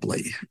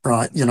terribly,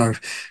 right,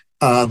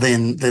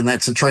 then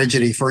that's a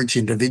tragedy for each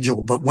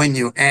individual. But when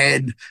you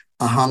add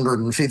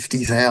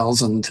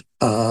 150,000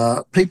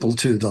 people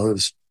to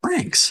those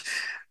ranks,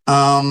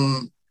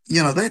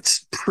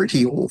 that's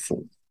pretty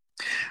awful.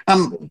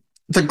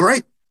 The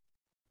great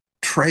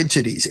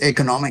tragedies,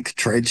 economic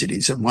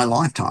tragedies of my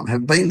lifetime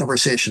have been the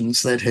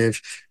recessions that have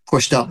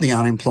pushed up the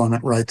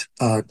unemployment rate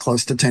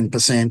close to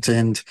 10%.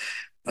 And,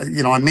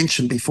 I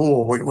mentioned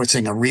before, we're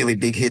seeing a really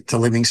big hit to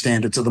living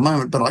standards at the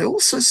moment, but I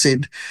also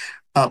said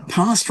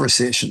past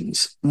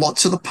recessions,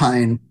 lots of the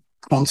pain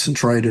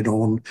concentrated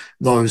on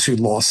those who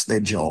lost their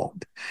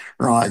job,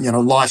 right?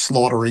 Life's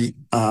lottery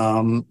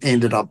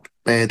ended up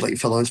badly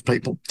for those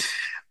people.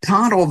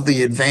 Part of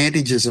the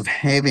advantages of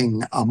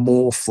having a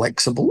more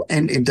flexible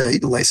and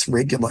indeed less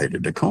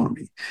regulated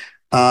economy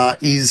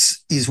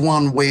is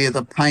one where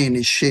the pain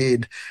is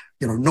shared,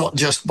 not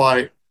just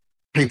by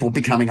people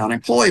becoming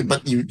unemployed,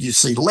 but you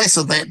see less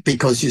of that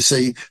because you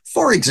see,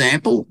 for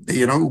example,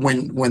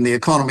 when the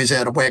economy is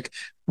out of whack,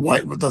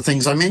 the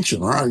things I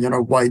mentioned, right?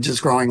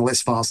 Wages growing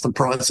less fast than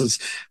prices,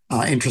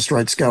 interest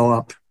rates go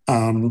up,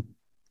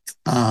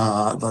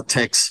 the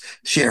tax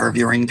share of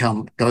your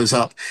income goes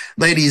up.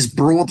 That is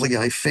broadly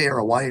a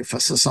fairer way for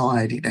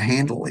society to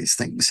handle these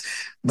things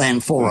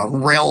than for a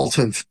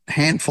relative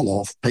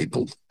handful of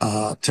people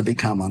to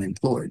become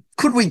unemployed.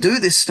 Could we do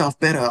this stuff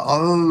better?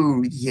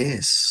 Oh,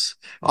 yes.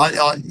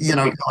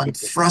 I'm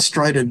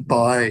frustrated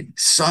by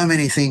so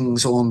many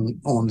things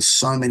on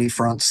so many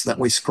fronts that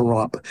we screw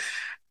up.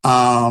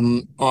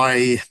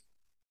 I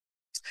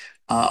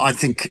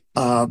think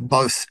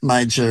both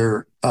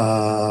major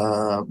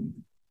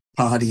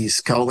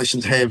parties,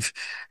 coalitions have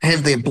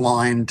their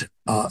blind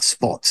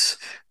spots.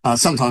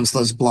 Sometimes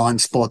those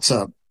blind spots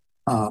are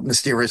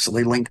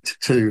mysteriously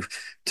linked to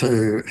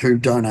who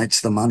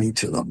donates the money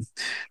to them.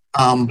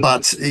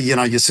 But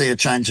you see a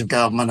change of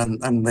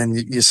government, and then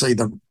you see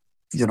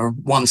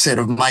one set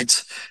of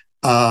mates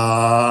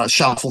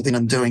shuffled in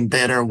and doing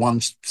better,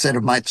 one set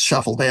of mates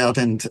shuffled out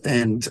and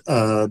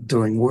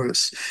doing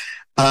worse.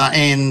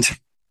 It's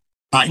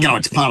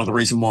part of the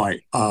reason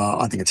why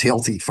I think it's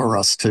healthy for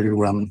us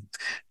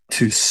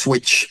to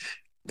switch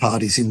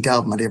parties in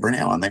government every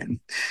now and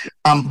then.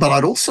 But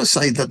I'd also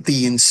say that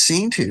the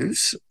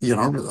incentives,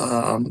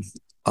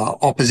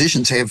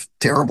 oppositions have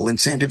terrible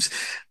incentives.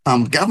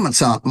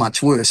 Governments aren't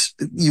much worse.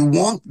 You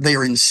want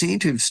their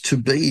incentives to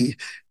be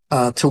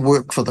to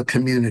work for the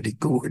community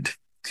good.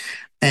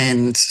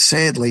 And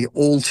sadly,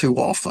 all too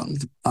often,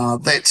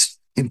 that's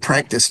in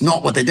practice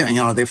not what they're doing.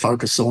 They're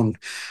focused on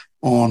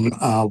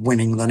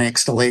winning the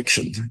next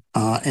election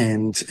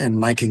and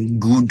making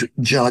good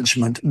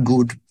judgment,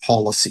 good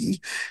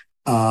policy.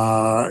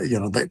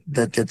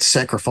 That gets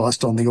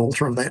sacrificed on the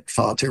altar of that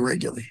far too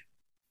regularly.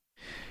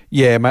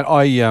 Yeah, mate.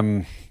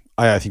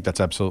 I think that's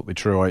absolutely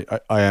true.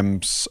 I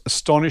am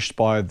astonished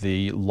by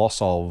the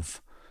loss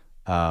of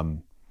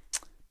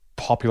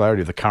popularity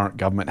of the current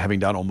government having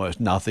done almost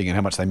nothing, and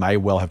how much they may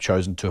well have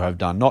chosen to have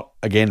done, not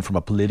again from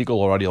a political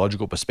or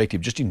ideological perspective,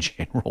 just in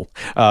general,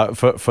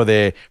 for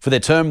their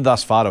term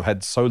thus far to have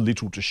had so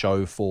little to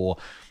show for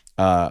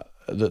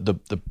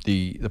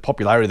the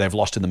popularity they've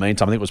lost in the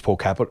meantime. I think it was Paul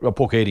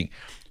Keating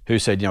who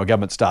said, a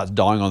government starts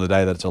dying on the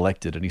day that it's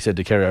elected, and he said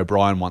to Kerry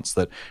O'Brien once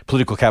that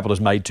political capital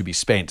is made to be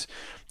spent.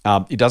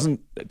 It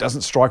doesn't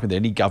strike me that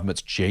any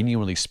government's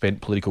genuinely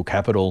spent political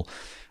capital.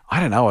 I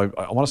don't know.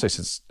 I want to say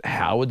since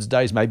Howard's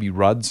days, maybe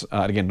Rudd's.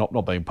 Again, not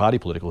being party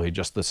political here,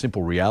 just the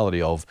simple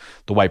reality of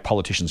the way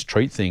politicians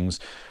treat things.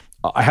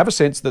 I have a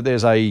sense that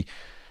there's and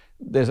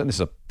this is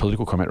a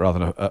political comment rather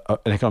than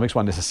an economics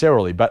one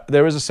necessarily, but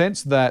there is a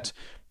sense that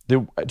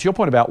to your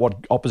point about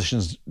what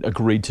oppositions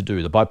agreed to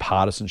do, the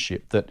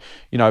bipartisanship, that,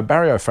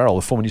 Barry O'Farrell,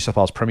 the former New South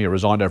Wales Premier,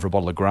 resigned over a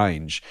bottle of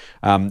Grange.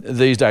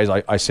 These days,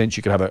 I sense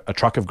you could have a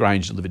truck of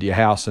Grange delivered to your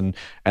house and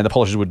the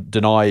politicians would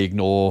deny,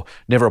 ignore,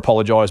 never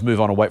apologise, move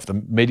on and wait for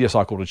the media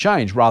cycle to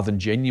change, rather than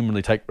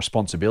genuinely take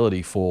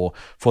responsibility for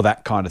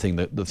that kind of thing.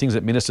 The things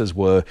that ministers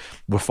were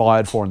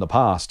fired for in the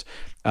past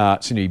seem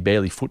to be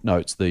barely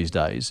footnotes these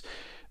days.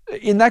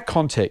 In that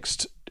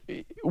context,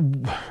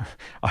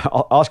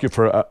 I'll ask you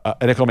for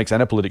an economics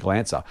and a political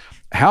answer.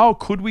 How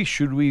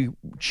should we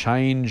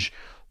change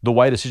the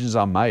way decisions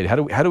are made? How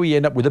do we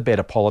end up with a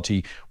better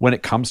polity when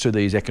it comes to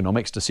these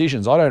economics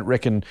decisions? I don't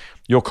reckon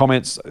your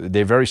comments,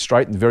 they're very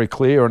straight and very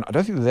clear, and I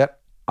don't think they're that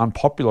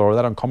unpopular or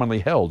that uncommonly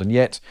held. And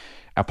yet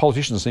our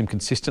politicians seem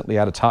consistently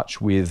out of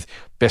touch with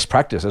best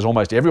practice, as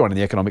almost everyone in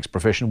the economics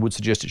profession would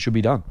suggest it should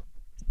be done.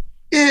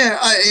 Yeah,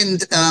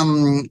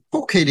 and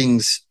Paul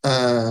Keating's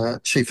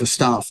chief of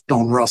staff,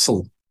 Don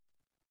Russell,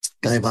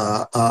 gave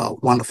a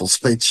wonderful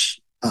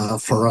speech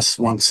for us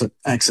once at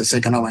Access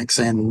Economics,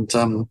 and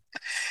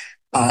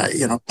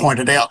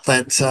pointed out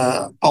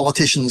that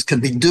politicians can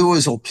be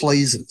doers or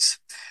pleasers.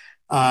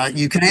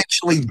 You can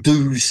actually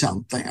do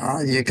something.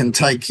 Right? You can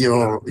take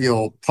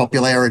your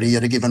popularity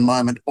at a given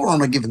moment or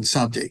on a given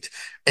subject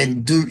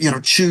and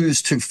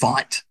choose to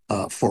fight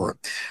for it.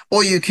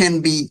 Or you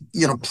can be,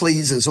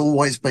 pleasers,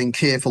 always being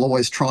careful,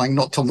 always trying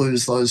not to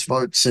lose those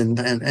votes and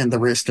the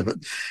rest of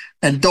it.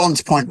 And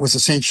Don's point was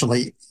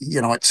essentially,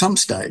 at some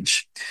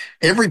stage,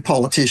 every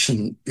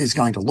politician is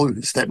going to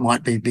lose. That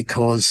might be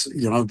because,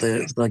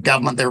 the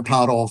government they're a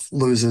part of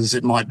loses.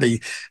 It might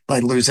be they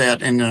lose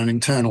out in an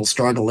internal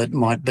struggle. It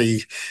might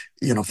be,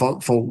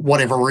 for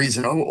whatever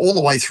reason, all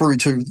the way through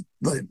to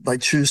they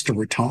choose to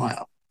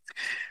retire.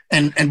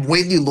 And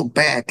when you look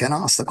back and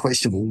ask the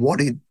question, well,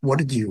 what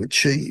did you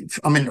achieve?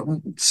 I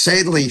mean,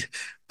 sadly,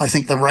 I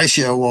think the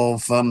ratio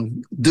of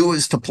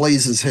doers to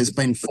pleasers has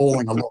been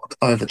falling a lot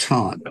over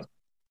time.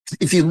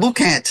 If you look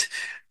at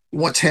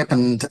what's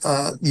happened,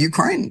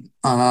 Ukraine,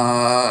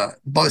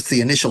 both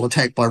the initial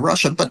attack by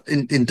Russia, but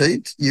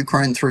indeed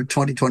Ukraine through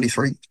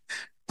 2023,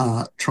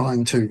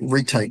 trying to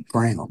retake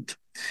ground.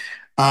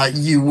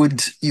 You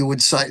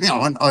would say,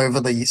 and over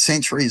the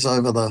centuries,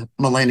 over the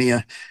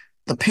millennia,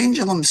 the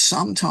pendulum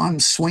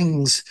sometimes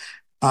swings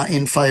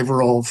in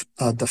favour of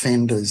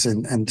defenders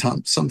and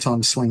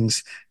sometimes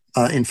swings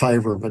in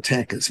favour of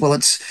attackers. Well,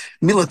 it's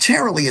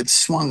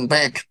swung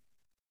back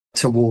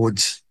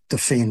towards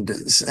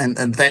defenders, and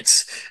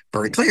that's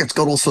very clear. It's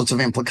got all sorts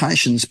of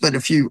implications, but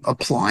if you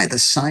apply the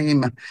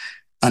same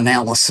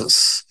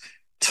analysis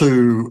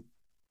to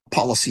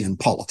policy and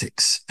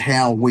politics,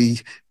 how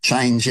we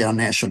change our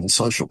national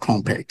social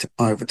compact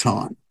over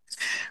time,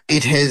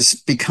 it has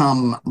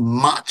become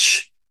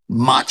much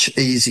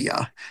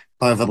easier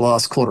over the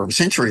last quarter of a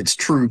century. It's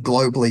true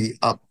globally.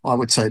 I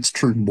would say it's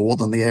true more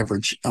than the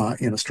average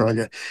in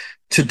Australia,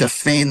 to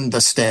defend the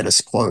status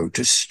quo,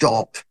 to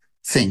stop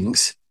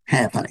things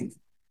happening.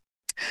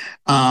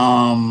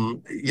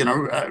 Often,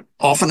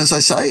 as I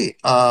say,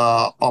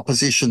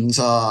 oppositions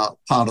are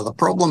part of the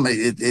problem.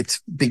 It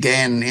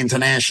began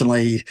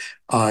internationally.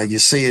 You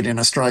see it in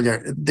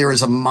Australia. There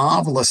is a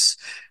marvelous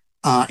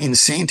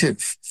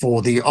incentive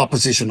for the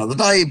opposition of the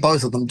day,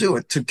 both of them do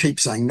it, to keep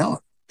saying no.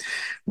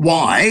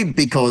 Why?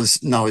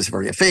 Because no is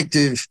very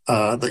effective.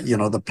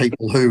 The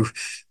people who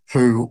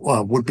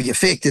would be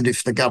affected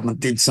if the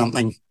government did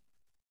something,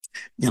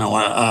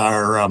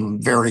 are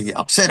very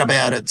upset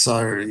about it.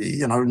 So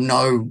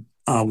no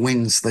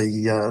wins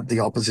the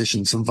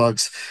opposition some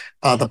votes.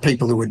 The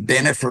people who would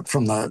benefit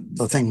from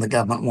the thing the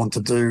government want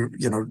to do,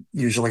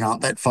 usually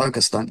aren't that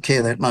focused, don't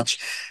care that much.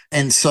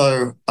 And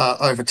so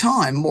over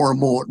time, more and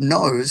more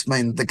no's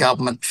mean the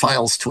government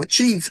fails to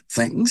achieve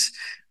things.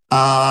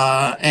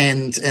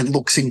 And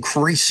looks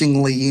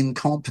increasingly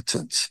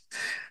incompetent.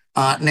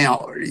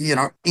 Now,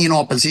 in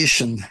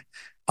opposition,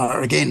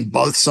 again,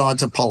 both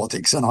sides of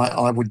politics, and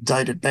I would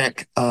date it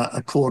back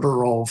a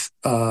quarter of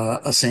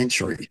a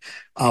century.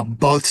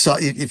 Both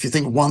sides, if you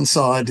think one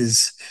side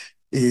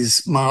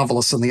is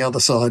marvelous and the other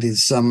side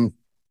is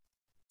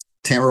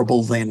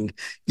terrible, then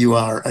you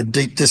are a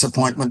deep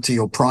disappointment to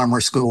your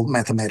primary school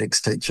mathematics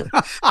teacher,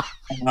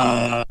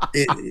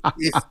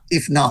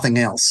 if nothing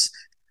else.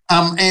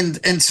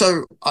 And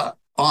so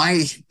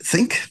I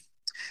think,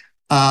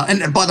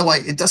 and by the way,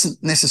 it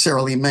doesn't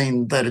necessarily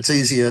mean that it's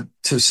easier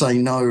to say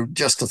no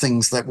just to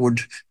things that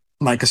would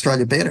make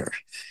Australia better.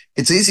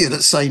 It's easier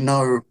to say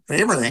no to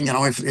everything,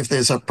 if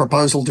there's a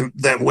proposal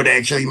that would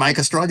actually make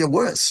Australia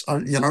worse.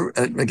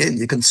 Again,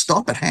 you can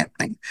stop it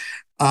happening.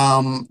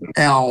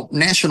 Our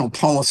national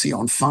policy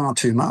on far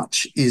too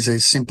much is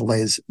as simple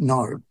as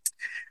no.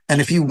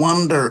 And if you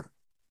wonder,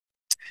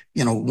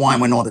 why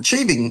we're not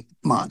achieving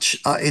much,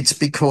 it's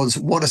because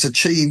what is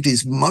achieved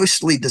is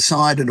mostly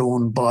decided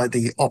on by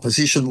the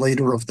opposition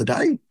leader of the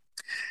day.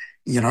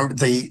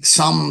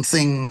 Some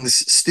things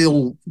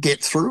still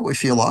get through,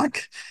 if you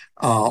like,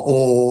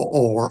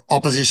 or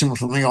opposition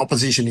from the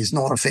opposition is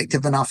not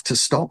effective enough to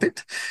stop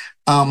it.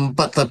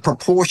 But the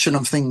proportion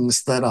of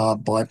things that are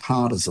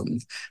bipartisan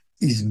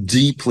is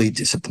deeply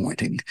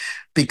disappointing,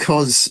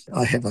 because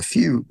I have a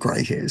few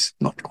grey hairs,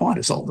 not quite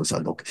as old as I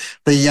look.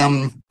 I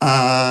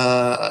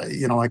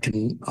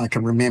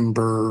can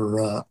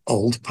remember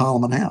old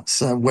Parliament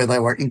House where they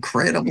were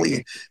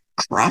incredibly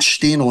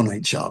crushed in on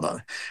each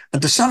other.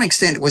 And to some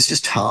extent, it was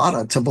just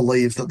harder to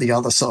believe that the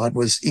other side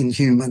was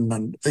inhuman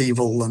and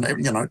evil, and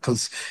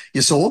because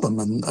you saw them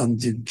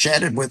and you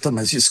chatted with them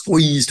as you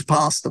squeezed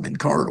past them in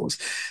corridors.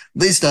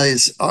 These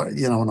days,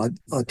 and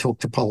I talk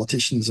to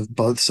politicians of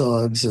both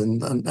sides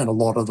and a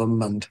lot of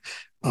them, and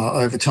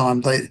over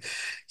time,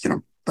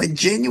 they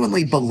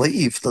genuinely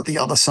believe that the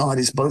other side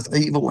is both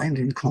evil and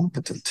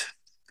incompetent.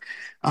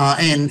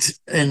 And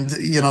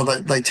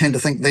they tend to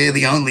think they're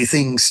the only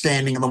thing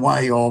standing in the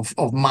way of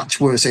much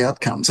worse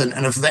outcomes.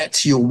 And if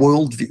that's your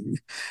worldview,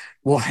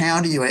 well,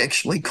 how do you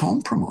actually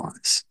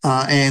compromise?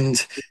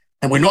 And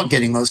we're not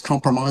getting those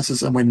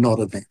compromises, and we're not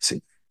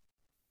advancing.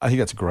 I think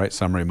that's a great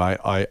summary, mate.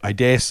 I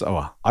dare say,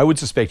 I would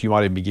suspect you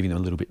might even be giving them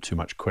a little bit too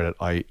much credit.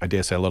 I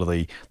dare say a lot of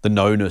the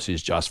no-ness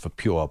is just for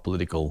pure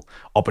political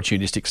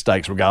opportunistic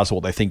stakes, regardless of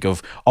what they think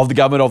of the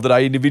government of the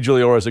day,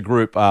 individually or as a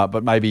group.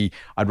 But maybe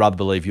I'd rather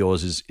believe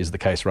yours is the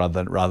case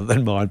rather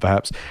than mine,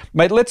 perhaps.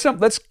 Mate, let's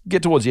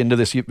get towards the end of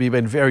this. You've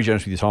been very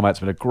generous with your time, mate. It's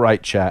been a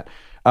great chat.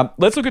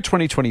 Let's look at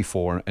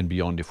 2024 and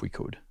beyond, if we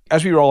could.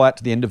 As we roll out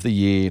to the end of the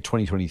year,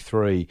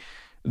 2023,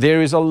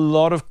 there is a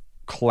lot of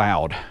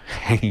cloud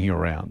hanging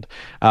around.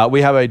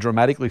 We have a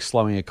dramatically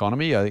slowing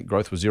economy. I think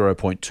growth was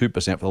 0.2%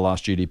 for the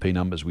last GDP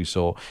numbers we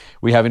saw.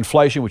 We have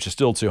inflation, which is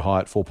still too high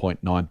at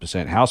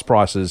 4.9%. House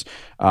prices,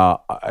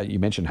 you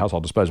mentioned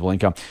household disposable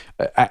income,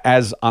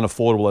 as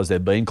unaffordable as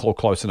they've been,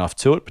 close enough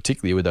to it,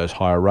 particularly with those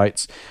higher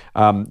rates.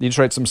 The interest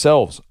rates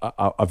themselves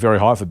are very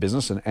high for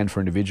business and for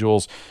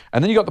individuals.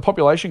 And then you've got the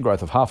population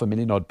growth of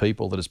 500,000 odd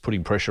people that is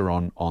putting pressure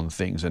on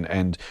things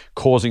and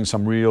causing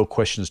some real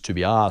questions to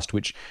be asked,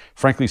 which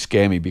frankly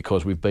scare me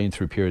because we've been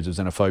through periods of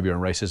xenophobia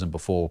and racism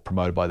before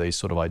promoted by these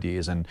sort of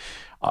ideas. And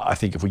I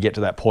think if we get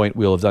to that point,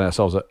 we'll have done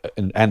ourselves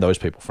and those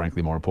people,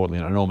 frankly, more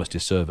importantly, an enormous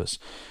disservice.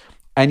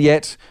 And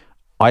yet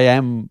I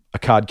am a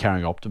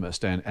card-carrying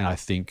optimist. And I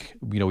think,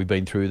 we've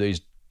been through these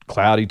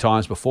cloudy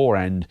times before,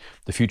 and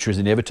the future is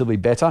inevitably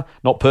better.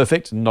 Not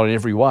perfect, not in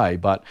every way,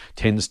 but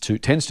tends to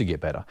get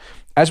better.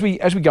 As we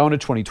go into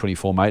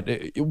 2024,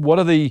 mate,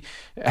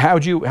 how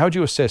would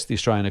you assess the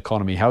Australian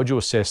economy? How would you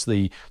assess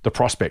the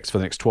prospects for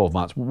the next 12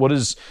 months?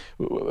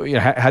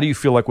 How do you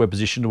feel like we're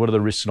positioned? What are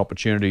the risks and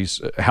opportunities?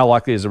 How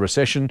likely is a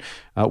recession?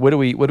 Where do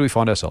we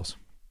find ourselves?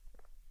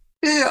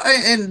 Yeah,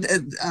 and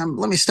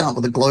let me start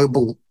with a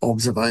global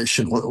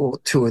observation, or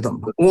two of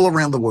them, all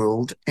around the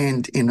world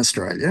and in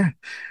Australia.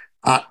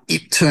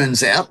 It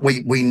turns out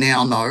we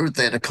now know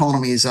that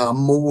economies are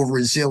more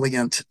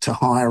resilient to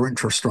higher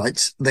interest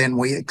rates than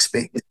we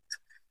expected.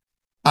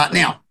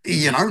 Now,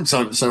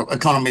 so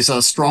economies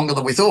are stronger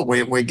than we thought.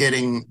 We're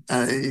getting,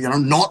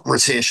 not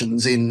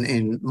recessions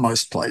in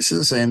most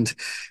places. And,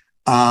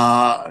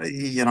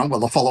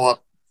 the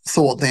follow-up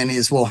thought then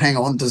is, well, hang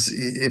on,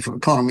 if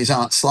economies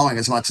aren't slowing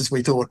as much as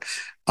we thought,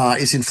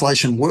 is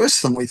inflation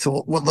worse than we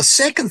thought? Well, the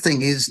second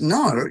thing is,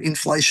 no,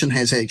 inflation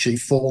has actually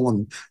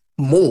fallen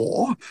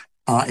more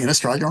in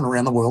Australia and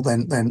around the world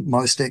than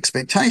most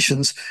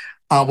expectations.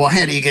 Well,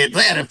 how do you get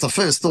that if the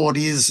first thought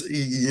is,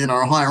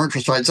 higher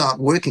interest rates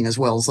aren't working as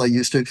well as they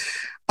used to?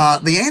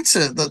 The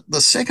answer,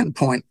 the second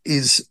point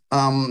is,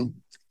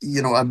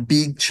 a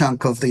big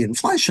chunk of the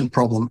inflation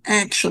problem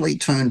actually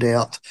turned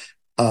out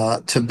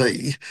to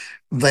be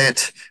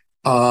that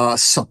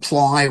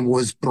supply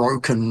was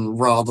broken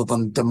rather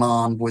than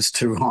demand was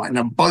too high.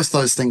 Now, both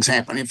those things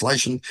happen.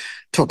 Inflation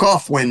took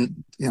off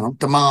when,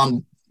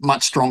 demand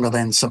much stronger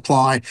than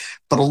supply,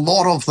 but a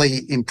lot of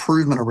the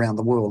improvement around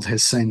the world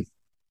has seen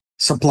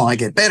supply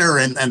get better,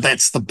 and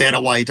that's the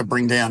better way to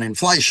bring down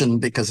inflation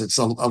because it's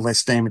a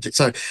less damaging.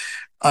 So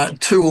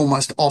two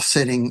almost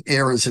offsetting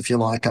errors, if you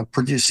like, are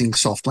producing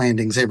soft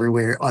landings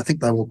everywhere. I think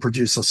they will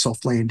produce a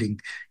soft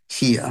landing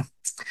here.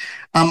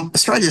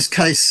 Australia's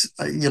case,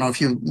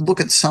 if you look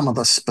at some of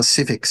the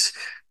specifics,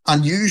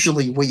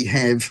 unusually we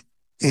have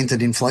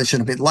entered inflation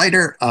a bit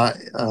later.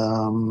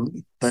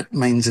 That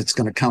means it's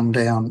going to come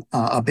down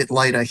a bit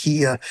later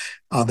here.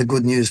 The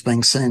good news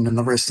being seen in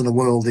the rest of the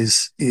world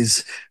is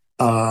it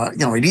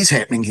is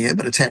happening here,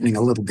 but it's happening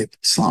a little bit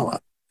slower.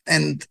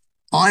 And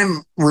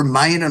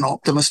remain an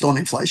optimist on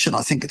inflation.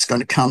 I think it's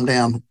going to come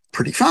down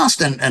pretty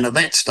fast. And at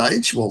that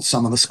stage, well,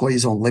 some of the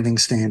squeeze on living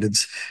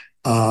standards,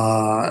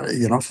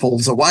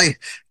 falls away.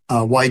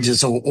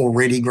 Wages are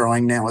already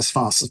growing now as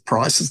fast as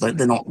prices.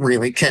 They're not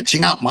really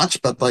catching up much,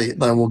 but they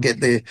will get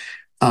there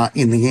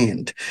in the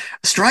end.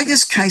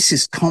 Australia's case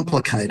is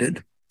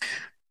complicated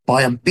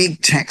by a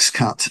big tax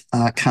cut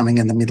coming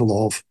in the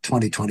middle of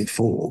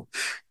 2024.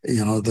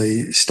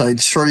 The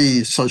stage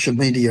 3 social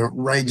media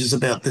rages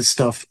about this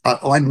stuff.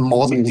 I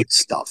model this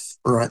stuff,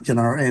 right?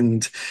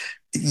 And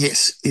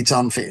yes, it's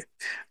unfair.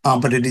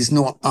 But it is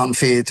not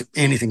unfair to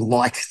anything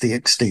like the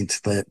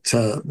extent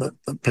that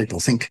people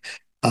think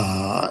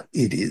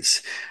it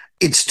is.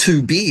 It's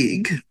too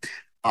big.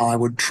 I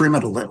would trim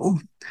it a little.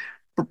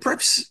 But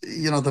perhaps,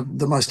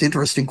 the most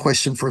interesting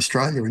question for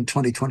Australia in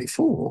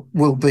 2024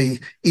 will be,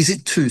 is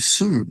it too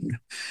soon?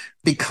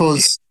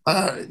 Because,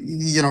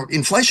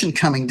 inflation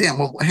coming down,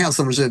 well, how's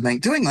the Reserve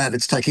Bank doing that?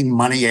 It's taking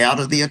money out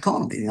of the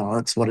economy.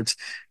 That's what its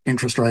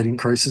interest rate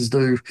increases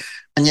do.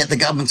 And yet the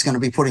government's going to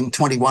be putting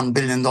 $21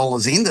 billion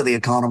into the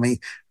economy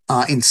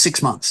in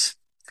 6 months.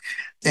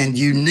 And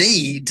you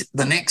need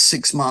the next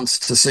 6 months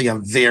to see a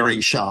very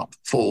sharp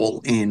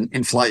fall in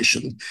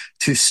inflation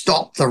to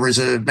stop the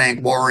Reserve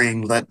Bank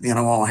worrying that,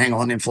 oh, hang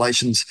on,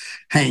 inflation's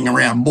hanging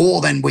around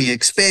more than we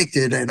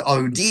expected. And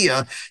oh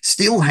dear,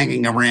 still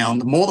hanging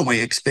around more than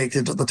we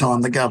expected at the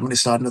time the government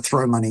is starting to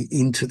throw money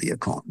into the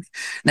economy.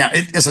 Now,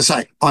 as I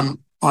say,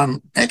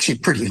 I'm actually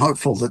pretty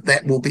hopeful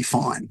that will be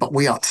fine, but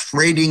we are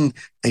threading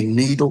a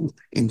needle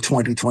in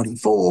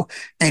 2024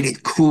 and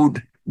it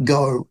could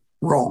go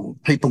wrong.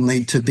 People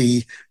need to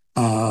be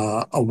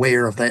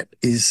aware of that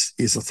is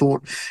a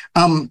thought.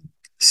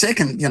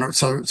 Second,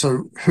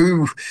 so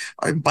who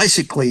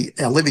basically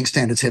our living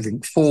standards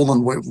having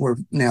fallen,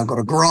 we've now got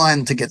to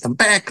grind to get them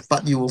back,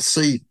 but you will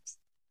see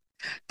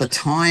the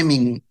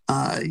timing,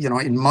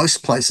 in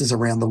most places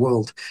around the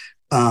world,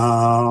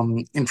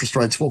 interest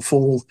rates will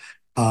fall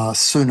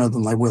sooner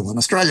than they will. In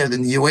Australia,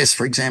 in the US,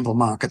 for example,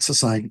 markets are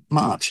saying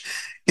March.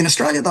 In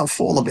Australia, they'll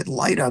fall a bit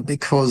later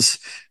because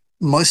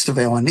most of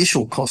our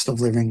initial cost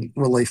of living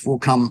relief will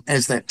come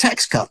as that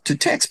tax cut to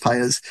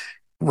taxpayers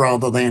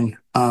rather than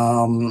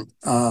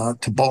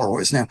to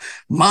borrowers. Now,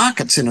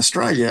 markets in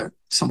Australia,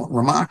 somewhat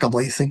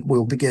remarkably, think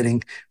we'll be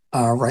getting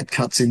rate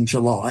cuts in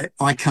July.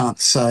 I can't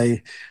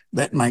say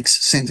that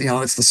makes sense.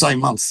 It's the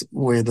same month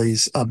where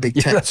these big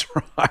tax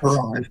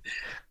arrive.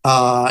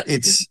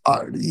 It's,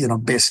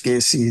 best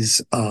guess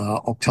is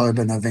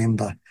October,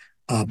 November,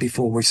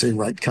 before we see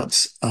rate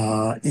cuts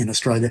in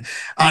Australia.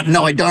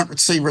 No, I don't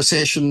see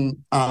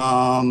recession,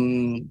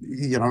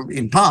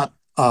 in part,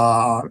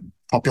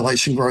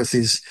 population growth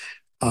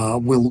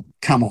will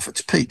come off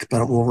its peak,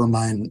 but it will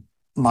remain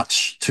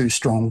much too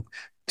strong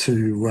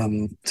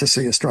to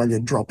see Australia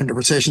drop into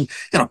recession.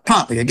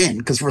 Partly, again,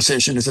 because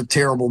recession is a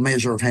terrible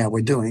measure of how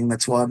we're doing.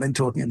 That's why I've been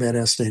talking about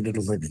our standard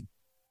of living.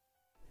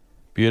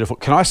 Beautiful.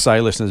 Can I say,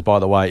 listeners, by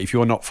the way, if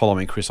you're not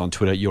following Chris on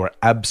Twitter, you're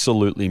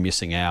absolutely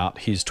missing out.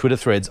 His Twitter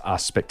threads are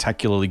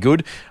spectacularly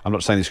good. I'm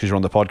not saying this because you're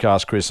on the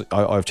podcast, Chris.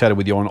 I've chatted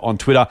with you on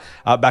Twitter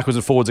backwards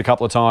and forwards a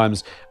couple of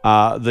times.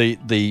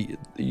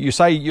 You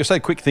say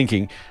quick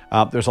thinking.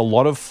 There's a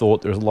lot of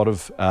thought. There's a lot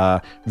of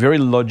very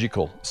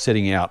logical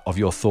setting out of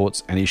your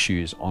thoughts and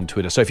issues on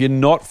Twitter. So if you're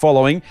not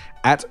following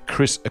at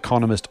Chris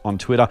Economist on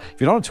Twitter,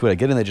 if you're not on Twitter,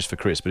 get in there just for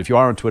Chris. But if you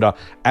are on Twitter,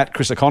 at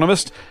Chris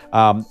Economist,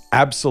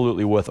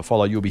 absolutely worth a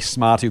follow. You'll be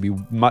smarter. You'll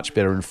be much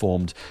better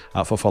informed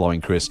for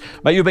following Chris.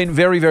 Mate, you've been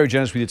very, very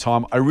generous with your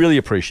time. I really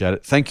appreciate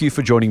it. Thank you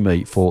for joining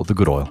me for The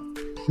Good Oil.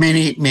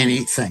 Many, many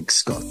thanks,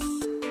 Scott.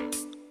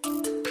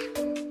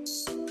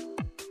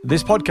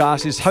 This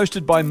podcast is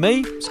hosted by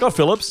me, Scott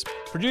Phillips,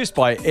 produced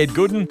by Ed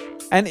Gooden,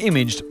 and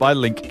imaged by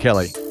Link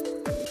Kelly.